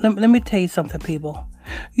 Let me tell you something, people.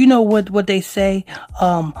 You know what they say?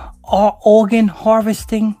 Organ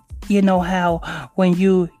harvesting. You know how when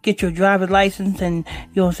you get your driver's license and,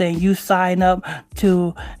 you know what I'm saying, you sign up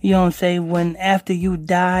to, you know what I'm saying, when after you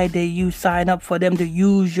die, you sign up for them to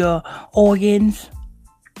use your organs.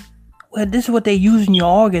 Well, this is what they're using your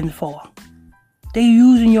organs for. They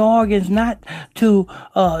using your organs not to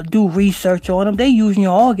do research on them. They using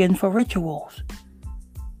your organs for rituals.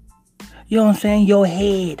 You know what I'm saying? Your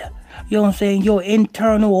head. You know what I'm saying? Your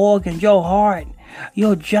internal organs, your heart,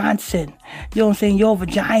 your Johnson. You know what I'm saying? Your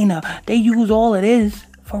vagina. They use all of this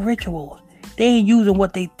for rituals. They ain't using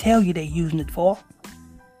what they tell you they're using it for.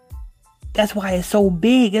 That's why it's so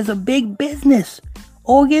big. It's a big business.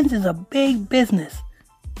 Organs is a big business.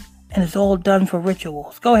 And it's all done for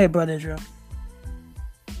rituals. Go ahead, Brother Israel.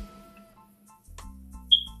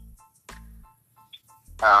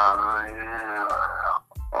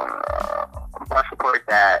 Must report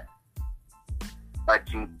that a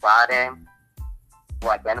G Biden, who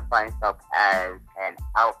identifies himself as an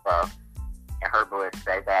alpha, and herbalist,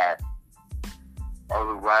 said that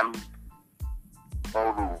Olurum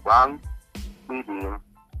meeting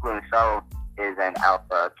who himself is an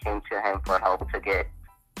alpha, came to him for help to get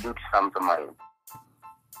huge sums of money.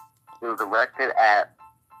 He was arrested at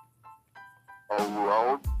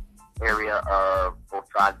Oluo area of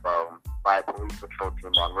Osagbo by a police patrol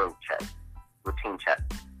team on routine check.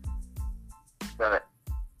 So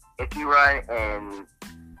if you run in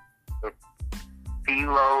the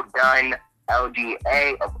Philo Dunn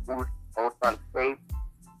LGA of Osun State,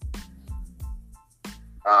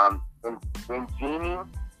 Ingenie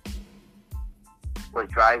was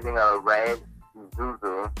driving a red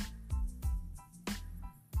Isuzu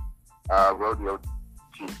rodeo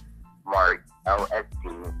Jeep marked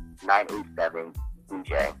LSD 987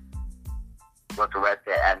 DJ. Was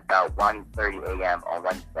arrested at about 1:30 a.m. on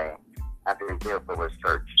Wednesday after his vehicle was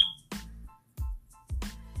searched.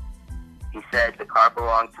 He said the car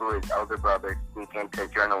belonged to his elder brother, speaking to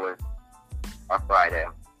journalists on Friday.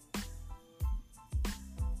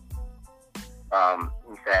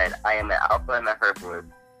 He said, "I am an alpha and a herbalist.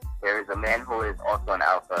 There is a man who is also an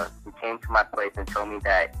alpha. He came to my place and told me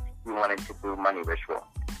that he wanted to do money ritual.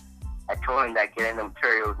 I told him that getting the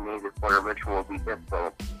materials needed for the ritual would be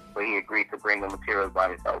difficult, but he agreed to bring the materials by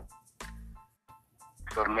himself.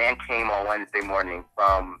 So the man came on Wednesday morning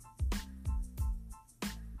from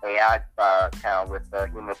Ayagba town with the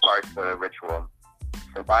human parts for the ritual.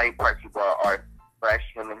 The body parts he brought are fresh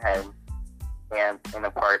human head, hands, and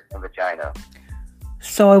a part of vagina."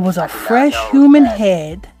 So it was a fresh human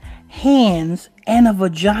head, hands, and a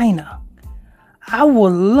vagina. I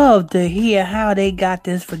would love to hear how they got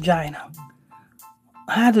this vagina.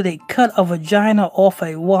 How do they cut a vagina off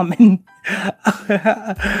a woman?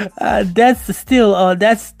 That's still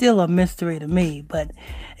a mystery to me. But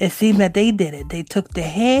it seems that they did it. They took the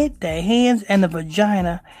head, the hands, and the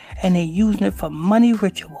vagina, and they using it for money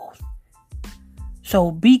rituals.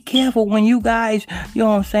 So be careful when you guys, you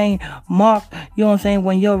know what I'm saying, Mark, you know what I'm saying,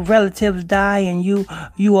 when your relatives die and you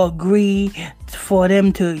agree for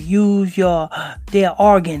them to use their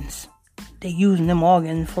organs. They're using them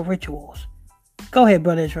organs for rituals. Go ahead,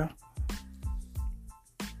 Brother Israel.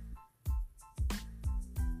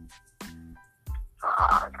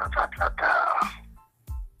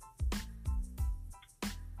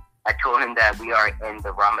 I told him that we are in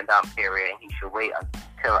the Ramadan period and he should wait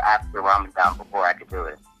until after Ramadan before I could do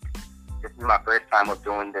it. This is my first time of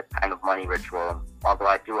doing this kind of money ritual, although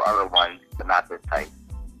I do other ones, but not this type.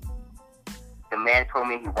 The man told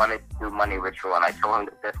me he wanted to do money ritual, and I told him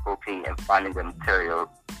the difficulty in finding the materials.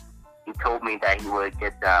 He told me that he would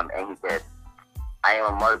get them, and he did. I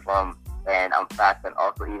am a Muslim, and I'm fasting.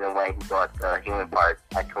 Also, even when he brought the human parts,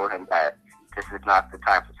 I told him that this is not the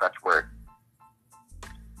time for such work.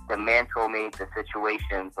 The man told me the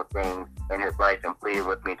situations of things in his life and pleaded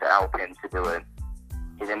with me to help him to do it.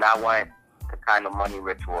 He did not want the kind of money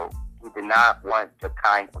ritual. He did not want the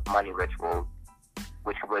kind of money ritual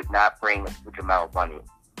which would not bring a huge amount of money.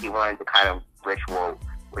 He wanted the kind of ritual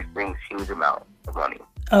which brings huge amount of money.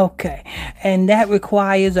 Okay, and that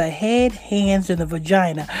requires a head, hands, and a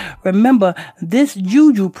vagina. Remember, this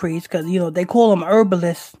juju priest, because, you know, they call them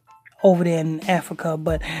herbalists over there in Africa,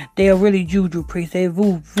 but they are really juju priests. They're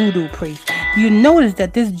voodoo priests. You notice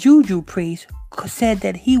that this juju priest said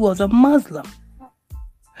that he was a Muslim.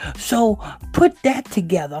 So put that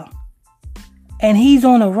together. And he's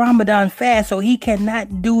on a Ramadan fast, so he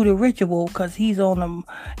cannot do the ritual because he's on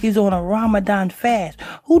a Ramadan fast.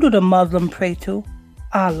 Who do the Muslim pray to?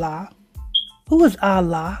 Allah. Who is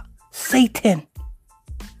Allah? Satan.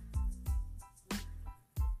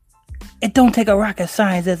 It don't take a rocket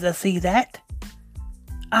scientist to see that.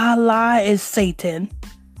 Allah is Satan.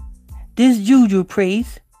 This juju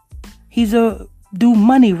priest, do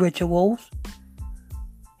money rituals.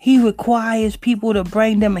 He requires people to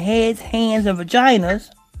bring them heads, hands, and vaginas.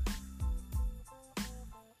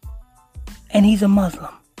 And he's a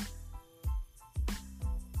Muslim.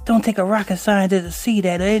 Don't take a rocket scientist to see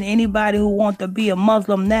that. Anybody who wants to be a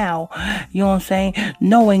Muslim now, you know what I'm saying,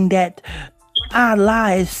 knowing that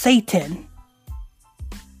Allah is Satan,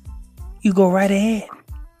 you go right ahead.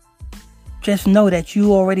 Just know that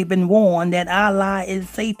you already been warned that Allah is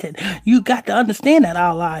Satan. You got to understand that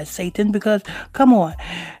Allah is Satan because, come on,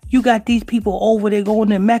 you got these people over there going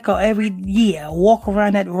to Mecca every year, walk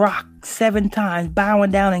around that rock 7 times,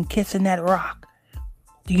 bowing down and kissing that rock.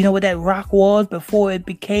 Do you know what that rock was before it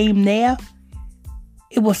became there?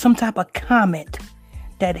 It was some type of comet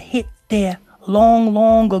that hit there long,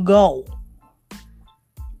 long ago.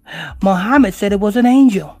 Muhammad said it was an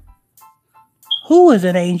angel. Who is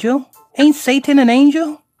an angel? Ain't Satan an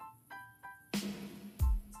angel?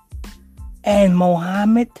 And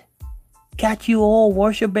Muhammad got you all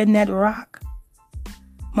worshiping that rock.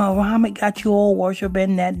 Muhammad got you all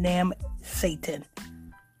worshiping that damn Satan.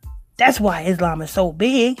 That's why Islam is so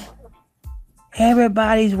big.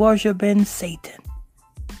 Everybody's worshiping Satan.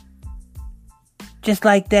 Just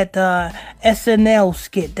like that SNL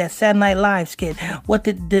skit, that Saturday Night Live skit. What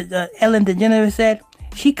the Ellen DeGeneres said?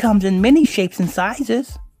 She comes in many shapes and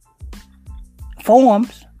sizes.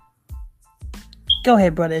 Forms. Go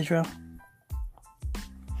ahead, Brother Israel.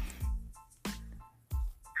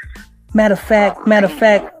 Matter of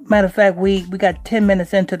fact, we got 10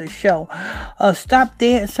 minutes into the show. Stop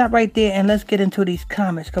right there, and let's get into these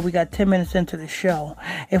comments because we got 10 minutes into the show.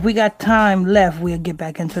 If we got time left, we'll get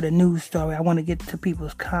back into the news story. I want to get to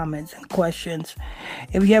people's comments and questions.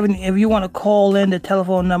 If you want to call in, the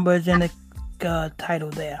telephone number is in the title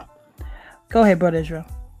there. Go ahead, Brother Israel.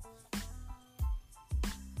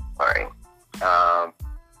 All right.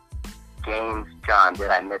 James John, did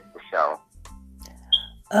I miss the show?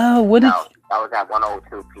 I was at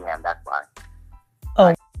 1:02 p.m. That's why.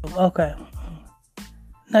 Oh, okay.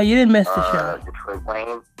 No, you didn't miss the show. Detroit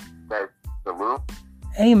Wayne says salute.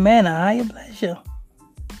 Amen. I bless you.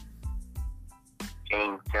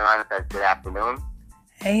 James John says good afternoon.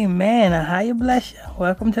 Amen. I bless you.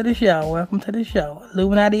 Welcome to the show.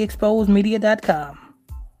 IlluminatiExposedMedia.com.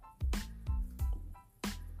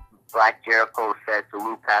 Black Jericho says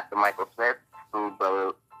salute Pastor Michael Smith. Salute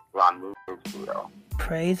Brother Ramin Israel.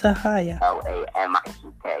 Praise Ahaya. Lamik.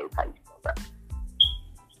 How you spell that?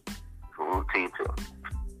 Salute to you too.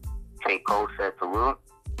 K. Cole says salute.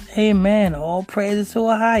 Amen. All praises to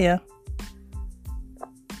Ahaya.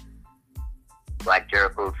 Black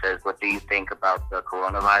Jericho says, what do you think about the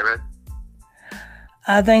coronavirus?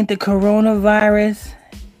 I think the coronavirus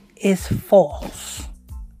is false.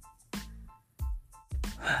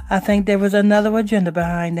 I think there was another agenda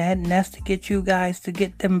behind that, and that's to get you guys to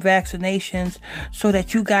get them vaccinations so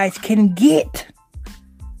that you guys can get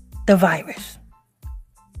the virus.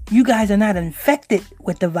 You guys are not infected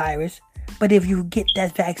with the virus, but if you get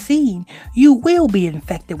that vaccine, you will be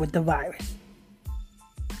infected with the virus.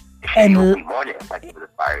 And you'll be more than infected with the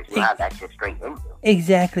virus. You'll have that shit straight into you.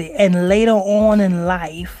 Exactly. And later on in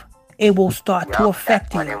life, it will start to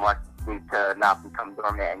affect you. They want you to not become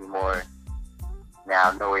dormant anymore.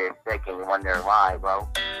 Now, know you're sick and you wonder why. Well,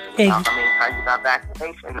 how many times you got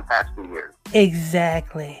vaccination in the past few years?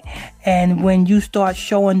 Exactly. And when you start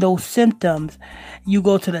showing those symptoms, you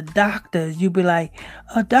go to the doctors. You be like,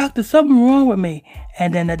 doctor, something wrong with me.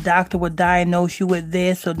 And then the doctor will diagnose you with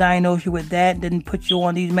this or diagnose you with that, then put you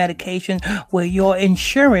on these medications where your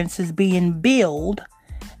insurance is being billed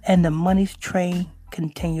and the money's train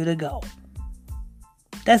continue to go.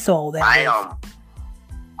 That's all that is.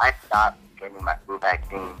 I stopped getting my flu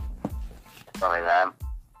vaccine. Like that.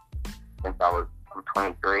 Since I'm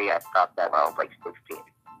 23, I stopped that when I was like 16.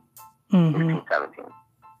 16, 17.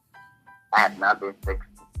 I have not been sick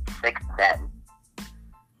then.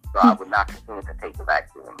 So I would not continue to take the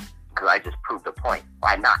vaccine because I just proved the point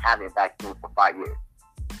by not having a vaccine for 5 years.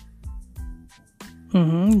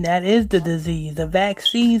 That is the disease. The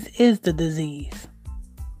vaccines is the disease.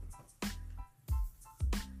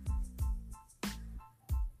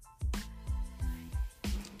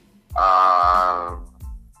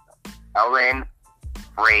 Ellen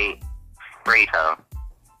Freita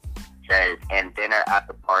says, and dinner at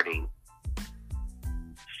the party,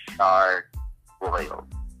 char boiled.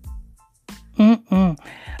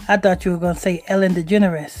 I thought you were going to say Ellen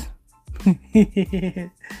DeGeneres.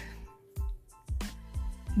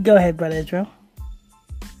 Go ahead, Brother Israel.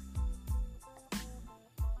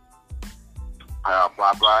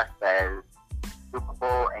 Blah blah says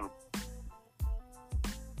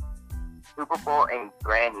Super Bowl and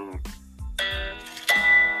Granny's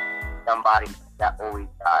somebody that always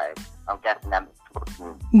died. I'm guessing that was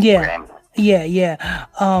Grammy.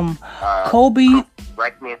 Kobe.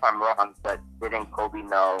 Correct me if I'm wrong, but didn't Kobe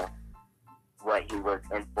know what he was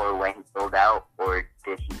in for when he sold out, or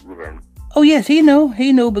did he even? Oh yes, he knew.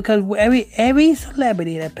 He knew because every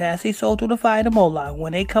celebrity that passed their soul through the fire of Moloch,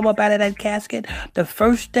 when they come up out of that casket, the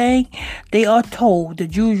first thing they are told, the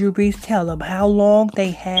juju priests tell them how long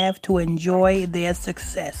they have to enjoy their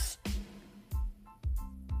success.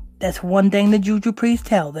 That's one thing the juju priests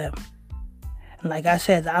tell them. Like I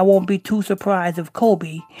said, I won't be too surprised if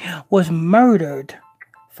Kobe was murdered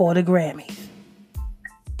for the Grammys.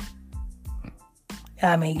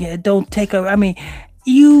 I mean, it don't take a. I mean,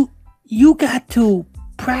 you got to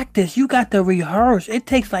practice. You got to rehearse. It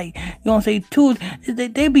takes like, you know what I'm saying, two.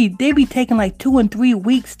 They be taking like 2 and 3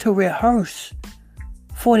 weeks to rehearse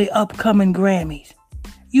for the upcoming Grammys.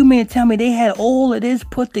 You mean to tell me they had all of this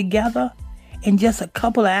put together in just a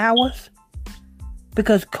couple of hours?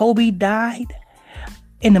 Because Kobe died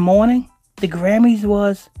in the morning, the Grammys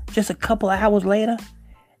was just a couple of hours later.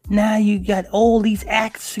 Now you got all these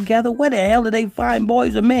acts together. Where the hell did they find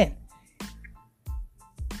boys or men?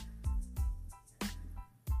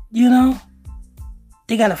 You know?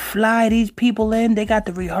 They got to fly these people in. They got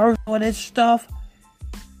to rehearse all this stuff.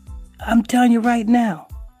 I'm telling you right now,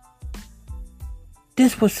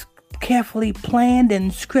 this was carefully planned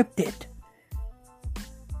and scripted.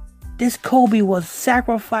 This Kobe was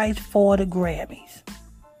sacrificed for the Grammys.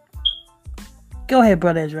 Go ahead,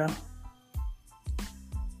 Brother Israel.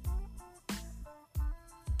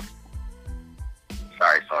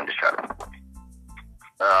 Sorry, so I'm just trying to.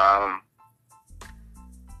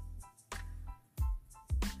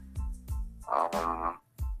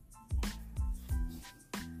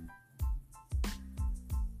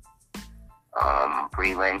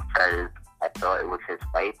 Breland says, I thought it was his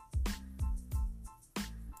fight.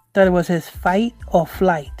 Thought it was his fight or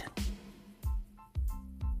flight?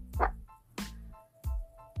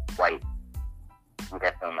 Wife. I'm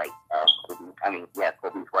guessing like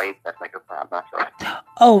Kobe's wife. That's like a problem. I'm not sure.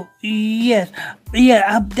 Oh yes,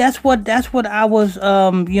 yeah. That's what I was. You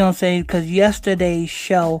know what I'm saying? Because yesterday's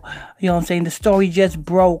show, you know what I'm saying, the story just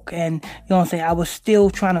broke, and you know what I'm saying, I was still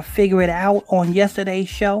trying to figure it out on yesterday's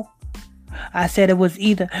show. I said it was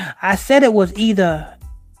either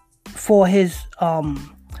for his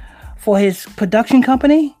production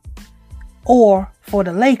company or for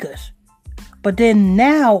the Lakers. But then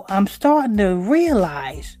now I'm starting to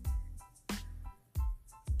realize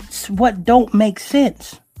what don't make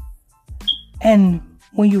sense. And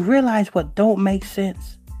when you realize what don't make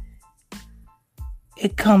sense,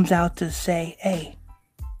 it comes out to say, hey,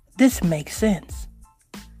 this makes sense.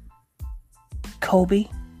 Kobe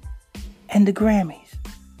and the Grammys.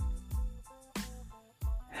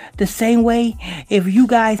 The same way, if you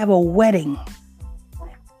guys have a wedding,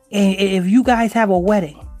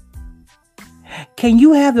 can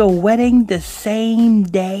you have the wedding the same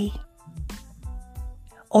day?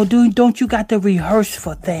 Or don't you got to rehearse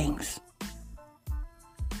for things?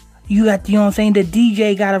 You got, you know what I'm saying, the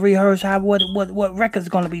DJ got to rehearse what record's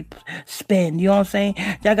going to be spin, you know what I'm saying?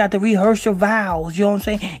 Y'all got to rehearse your vows, you know what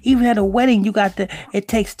I'm saying? Even at a wedding, it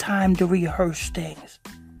takes time to rehearse things.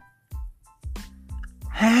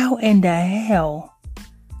 How in the hell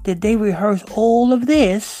did they rehearse all of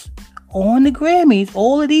this on the Grammys?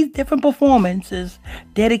 All of these different performances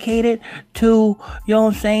dedicated to, you know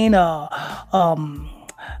what I'm saying,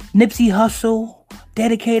 Nipsey Hussle,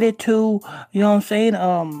 dedicated to, you know what I'm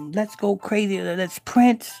saying, Let's Go Crazy, that's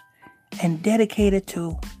Prince, and dedicated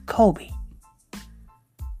to Kobe.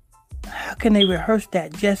 How can they rehearse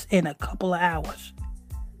that just in a couple of hours?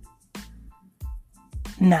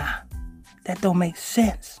 Nah, that don't make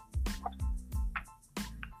sense.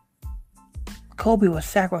 Kobe was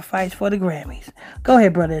sacrificed for the Grammys. Go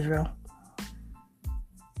ahead, Brother Israel.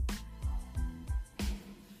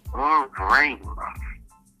 Oh, great.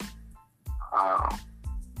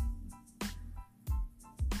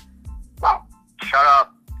 Shut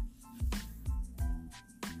up.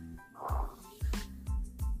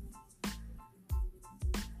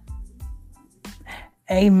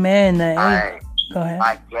 Amen. Go ahead.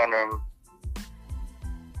 Mike Gannon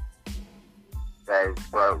says,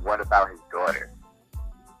 but what about his daughter?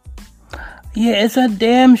 Yeah, it's a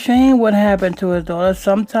damn shame what happened to his daughter.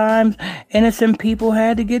 Sometimes innocent people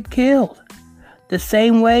had to get killed. The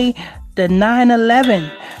same way the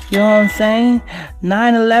 9/11, you know what I'm saying?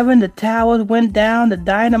 9/11, the towers went down, the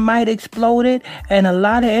dynamite exploded, and a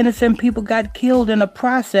lot of innocent people got killed in the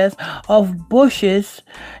process of Bush's,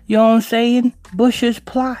 you know what I'm saying? Bush's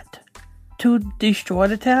plot to destroy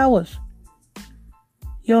the towers.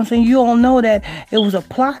 You know what I'm saying? You all know that it was a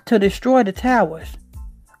plot to destroy the towers.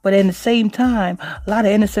 But at the same time, a lot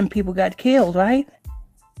of innocent people got killed, right?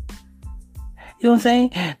 You know what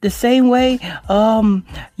I'm saying? The same way,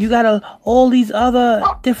 you got all these other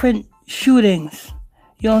different shootings.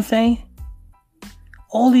 You know what I'm saying?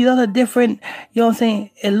 All these other different, you know what I'm saying,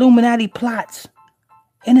 Illuminati plots.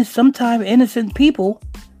 And sometimes innocent people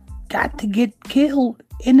got to get killed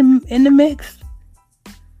in the mix.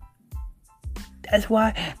 That's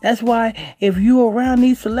why if you're around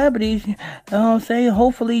these celebrities, you know what I'm saying,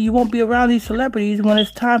 hopefully you won't be around these celebrities when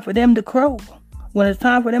it's time for them to crow. When it's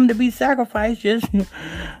time for them to be sacrificed, just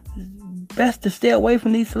best to stay away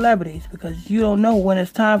from these celebrities because you don't know when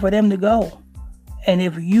it's time for them to go. And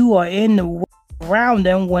if you are around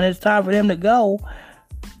them when it's time for them to go,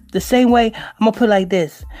 the same way, I'm going to put it like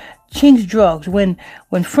this. Chinx Drugs, when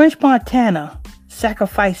French Montana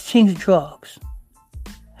sacrificed Chinx Drugs,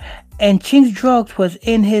 and Chinx Drugs was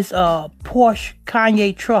in his Porsche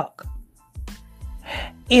Kanye truck,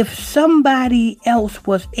 if somebody else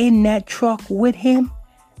was in that truck with him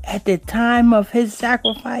at the time of his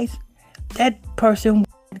sacrifice, that person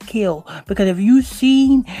would kill. Because if you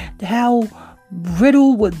seen how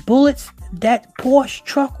riddled with bullets that Porsche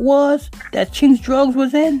truck was, that Chinx Drugs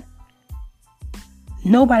was in,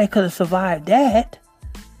 nobody could have survived that.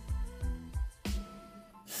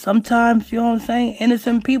 Sometimes, you know what I'm saying,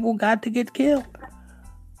 innocent people got to get killed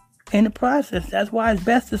in the process. That's why it's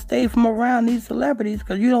best to stay from around these celebrities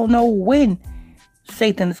because you don't know when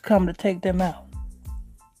Satan is coming to take them out.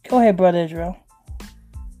 Go ahead, Brother Israel.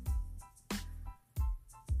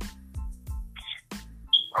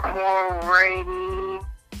 Alrighty.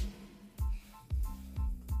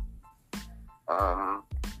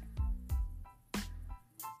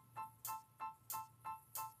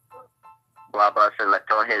 Blah blah said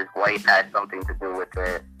until his wife had something to do with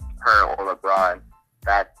it, her or LeBron.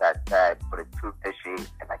 That's sad, but it's too fishy,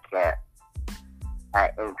 and I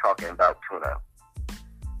ain't talking about tuna.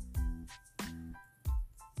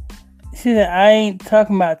 See that I ain't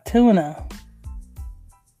talking about tuna.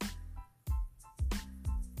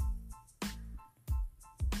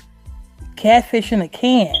 Catfish in a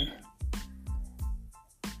can.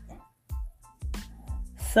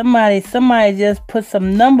 Somebody just put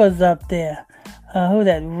some numbers up there. Who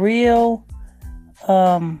that? Real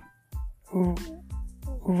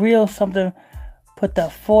something. Put the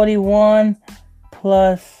 41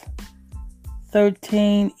 plus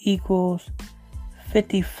 13 equals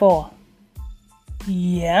 54.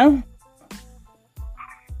 Yeah.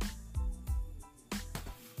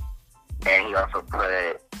 And he also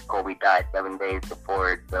put Kobe died 7 days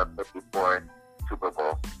before the 54th Super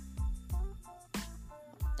Bowl.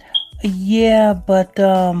 Yeah, but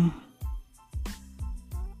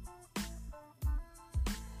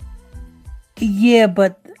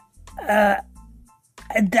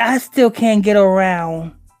I still can't get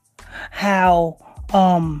around how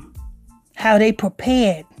they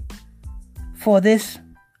prepared for this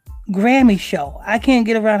Grammy show. I can't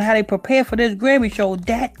get around how they prepared for this Grammy show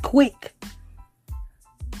that quick.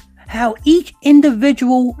 How each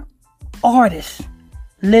individual artist,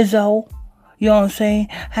 Lizzo, you know what I'm saying?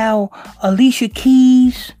 How Alicia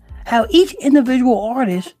Keys, how each individual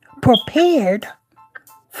artist prepared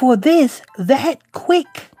for this that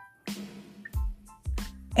quick.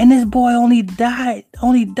 And this boy only died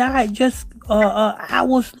just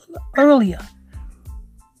hours earlier.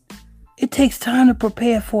 It takes time to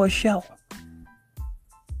prepare for a show.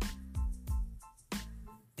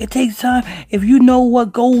 It takes time. If you know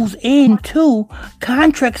what goes into,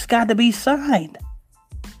 contracts got to be signed.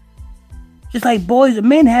 Just like Boys and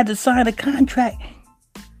Men had to sign a contract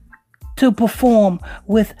to perform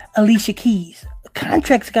with Alicia Keys.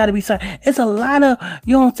 Contracts got to be signed. It's a lot of,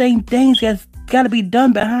 you know what I'm saying, things that's got to be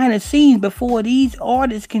done behind the scenes before these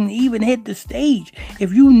artists can even hit the stage.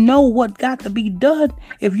 If you know what got to be done,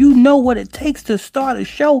 if you know what it takes to start a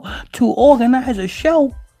show, to organize a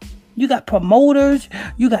show, you got promoters,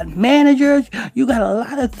 you got managers, you got a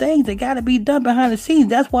lot of things that got to be done behind the scenes.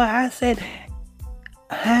 That's why I said,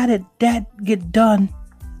 how did that get done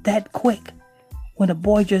that quick when the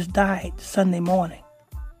boy just died Sunday morning?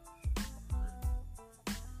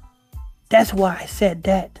 That's why I said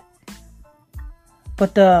that.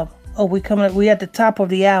 But we at the top of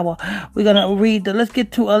the hour. We're gonna read let's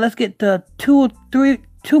get two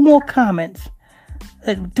more comments.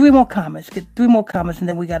 3 more comments. Get 3 more comments and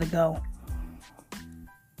then we gotta go.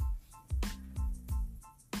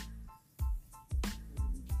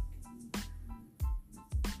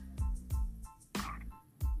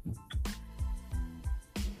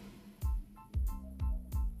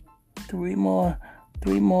 Three more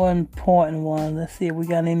important ones. Let's see if we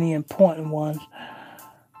got any important ones.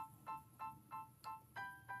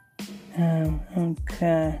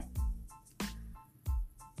 Okay.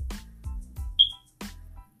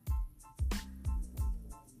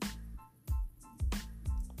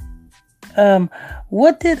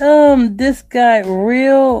 What did this guy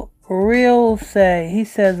real say? He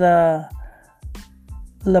says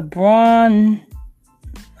LeBron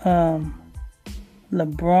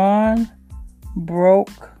LeBron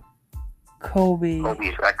broke Kobe.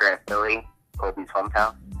 Kobe's record in Philly, Kobe's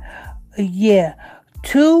hometown. Yeah,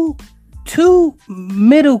 two two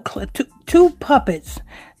puppets.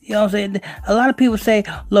 You know what I'm saying? A lot of people say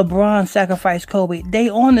LeBron sacrificed Kobe. They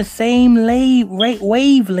on the same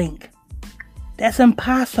wavelength. That's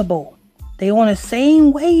impossible. They on the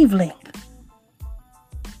same wavelength.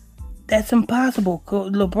 That's impossible.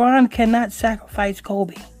 LeBron cannot sacrifice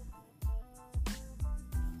Kobe.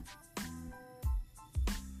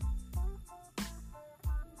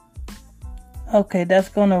 Okay, that's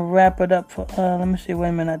gonna wrap it up for. Let me see. Wait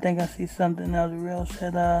a minute. I think I see something else. Real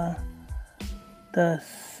said. The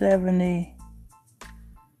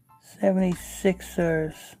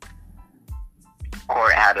 76ers.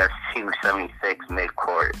 Court had a 276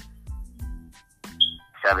 midcourt.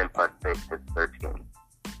 7 plus 6 is 13.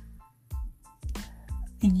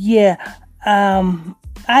 Yeah,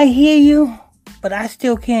 I hear you, but I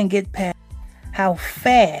still can't get past how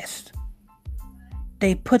fast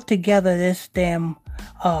they put together this damn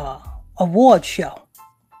award show,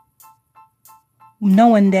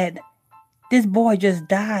 knowing that this boy just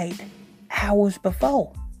died hours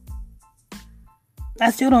before.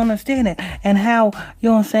 I still don't understand it. And how, you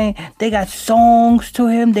know what I'm saying, they got songs to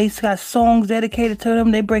him. They got songs dedicated to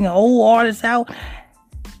him. They bring old artists out.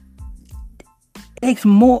 It takes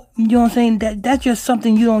more, you know what I'm saying, that's just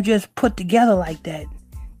something you don't just put together like that.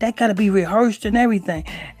 That got to be rehearsed and everything.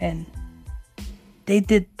 And they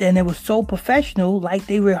did, and it was so professional, like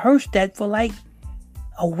they rehearsed that for like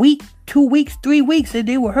a week, 2 weeks, 3 weeks. And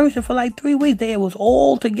they rehearsed it for like 3 weeks. It was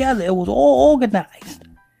all together. It was all organized.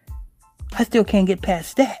 I still can't get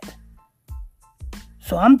past that.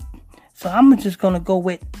 So I'm just gonna go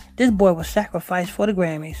with this boy was sacrificed for the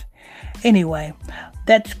Grammys. Anyway,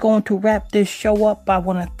 that's going to wrap this show up. I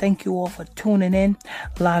want to thank you all for tuning in,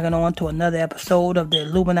 logging on to another episode of the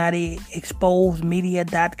Illuminati Exposed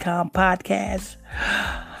Media.com podcast.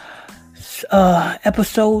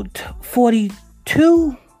 Episode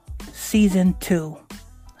 42, season 2.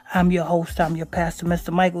 I'm your host. I'm your pastor,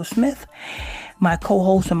 Mr. Michael Smith. My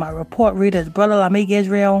co-host and my report reader is Brother Lamik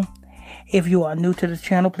Israel. If you are new to the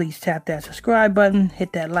channel, please tap that subscribe button.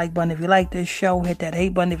 Hit that like button if you like this show. Hit that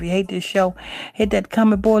hate button if you hate this show. Hit that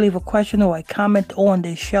comment board. Leave a question or a comment on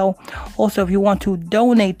this show. Also, if you want to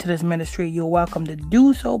donate to this ministry, you're welcome to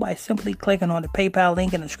do so by simply clicking on the PayPal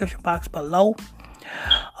link in the description box below.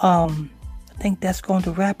 I think that's going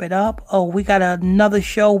to wrap it up. Oh, we got another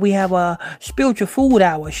show. We have a Spiritual Food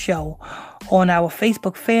Hour show on our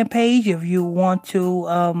Facebook fan page. If you want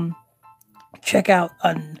to check out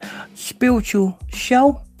a spiritual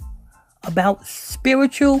show about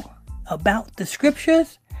the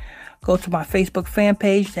scriptures, go to my Facebook fan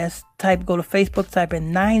page. Go to Facebook, type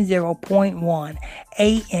in 90.1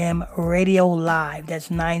 AM Radio Live. That's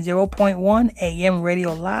 90.1 AM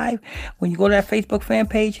Radio Live. When you go to that Facebook fan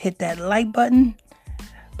page, hit that like button,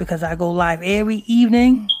 because I go live every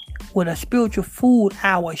evening with a Spiritual Food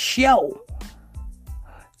Hour show.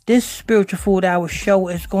 This Spiritual Food Hour show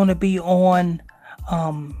is going to be on,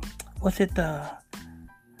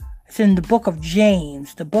 it's in the book of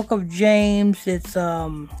James. The book of James, it's,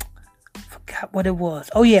 forgot what it was.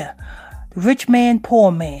 Oh yeah, Rich Man,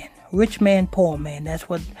 Poor Man. Rich Man, Poor Man. That's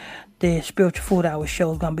what the Spiritual Food Hour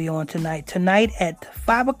show is going to be on tonight. Tonight at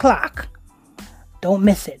 5 o'clock. Don't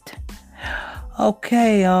miss it.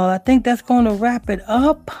 Okay, I think that's going to wrap it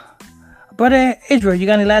up. Brother Israel, you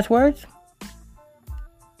got any last words?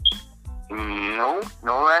 No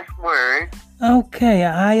last words. Okay,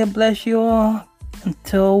 I bless you all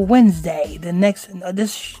until Wednesday. The next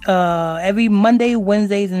every Monday,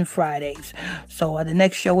 Wednesdays, and Fridays. So the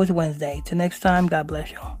next show is Wednesday. Till next time, God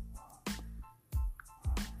bless you all.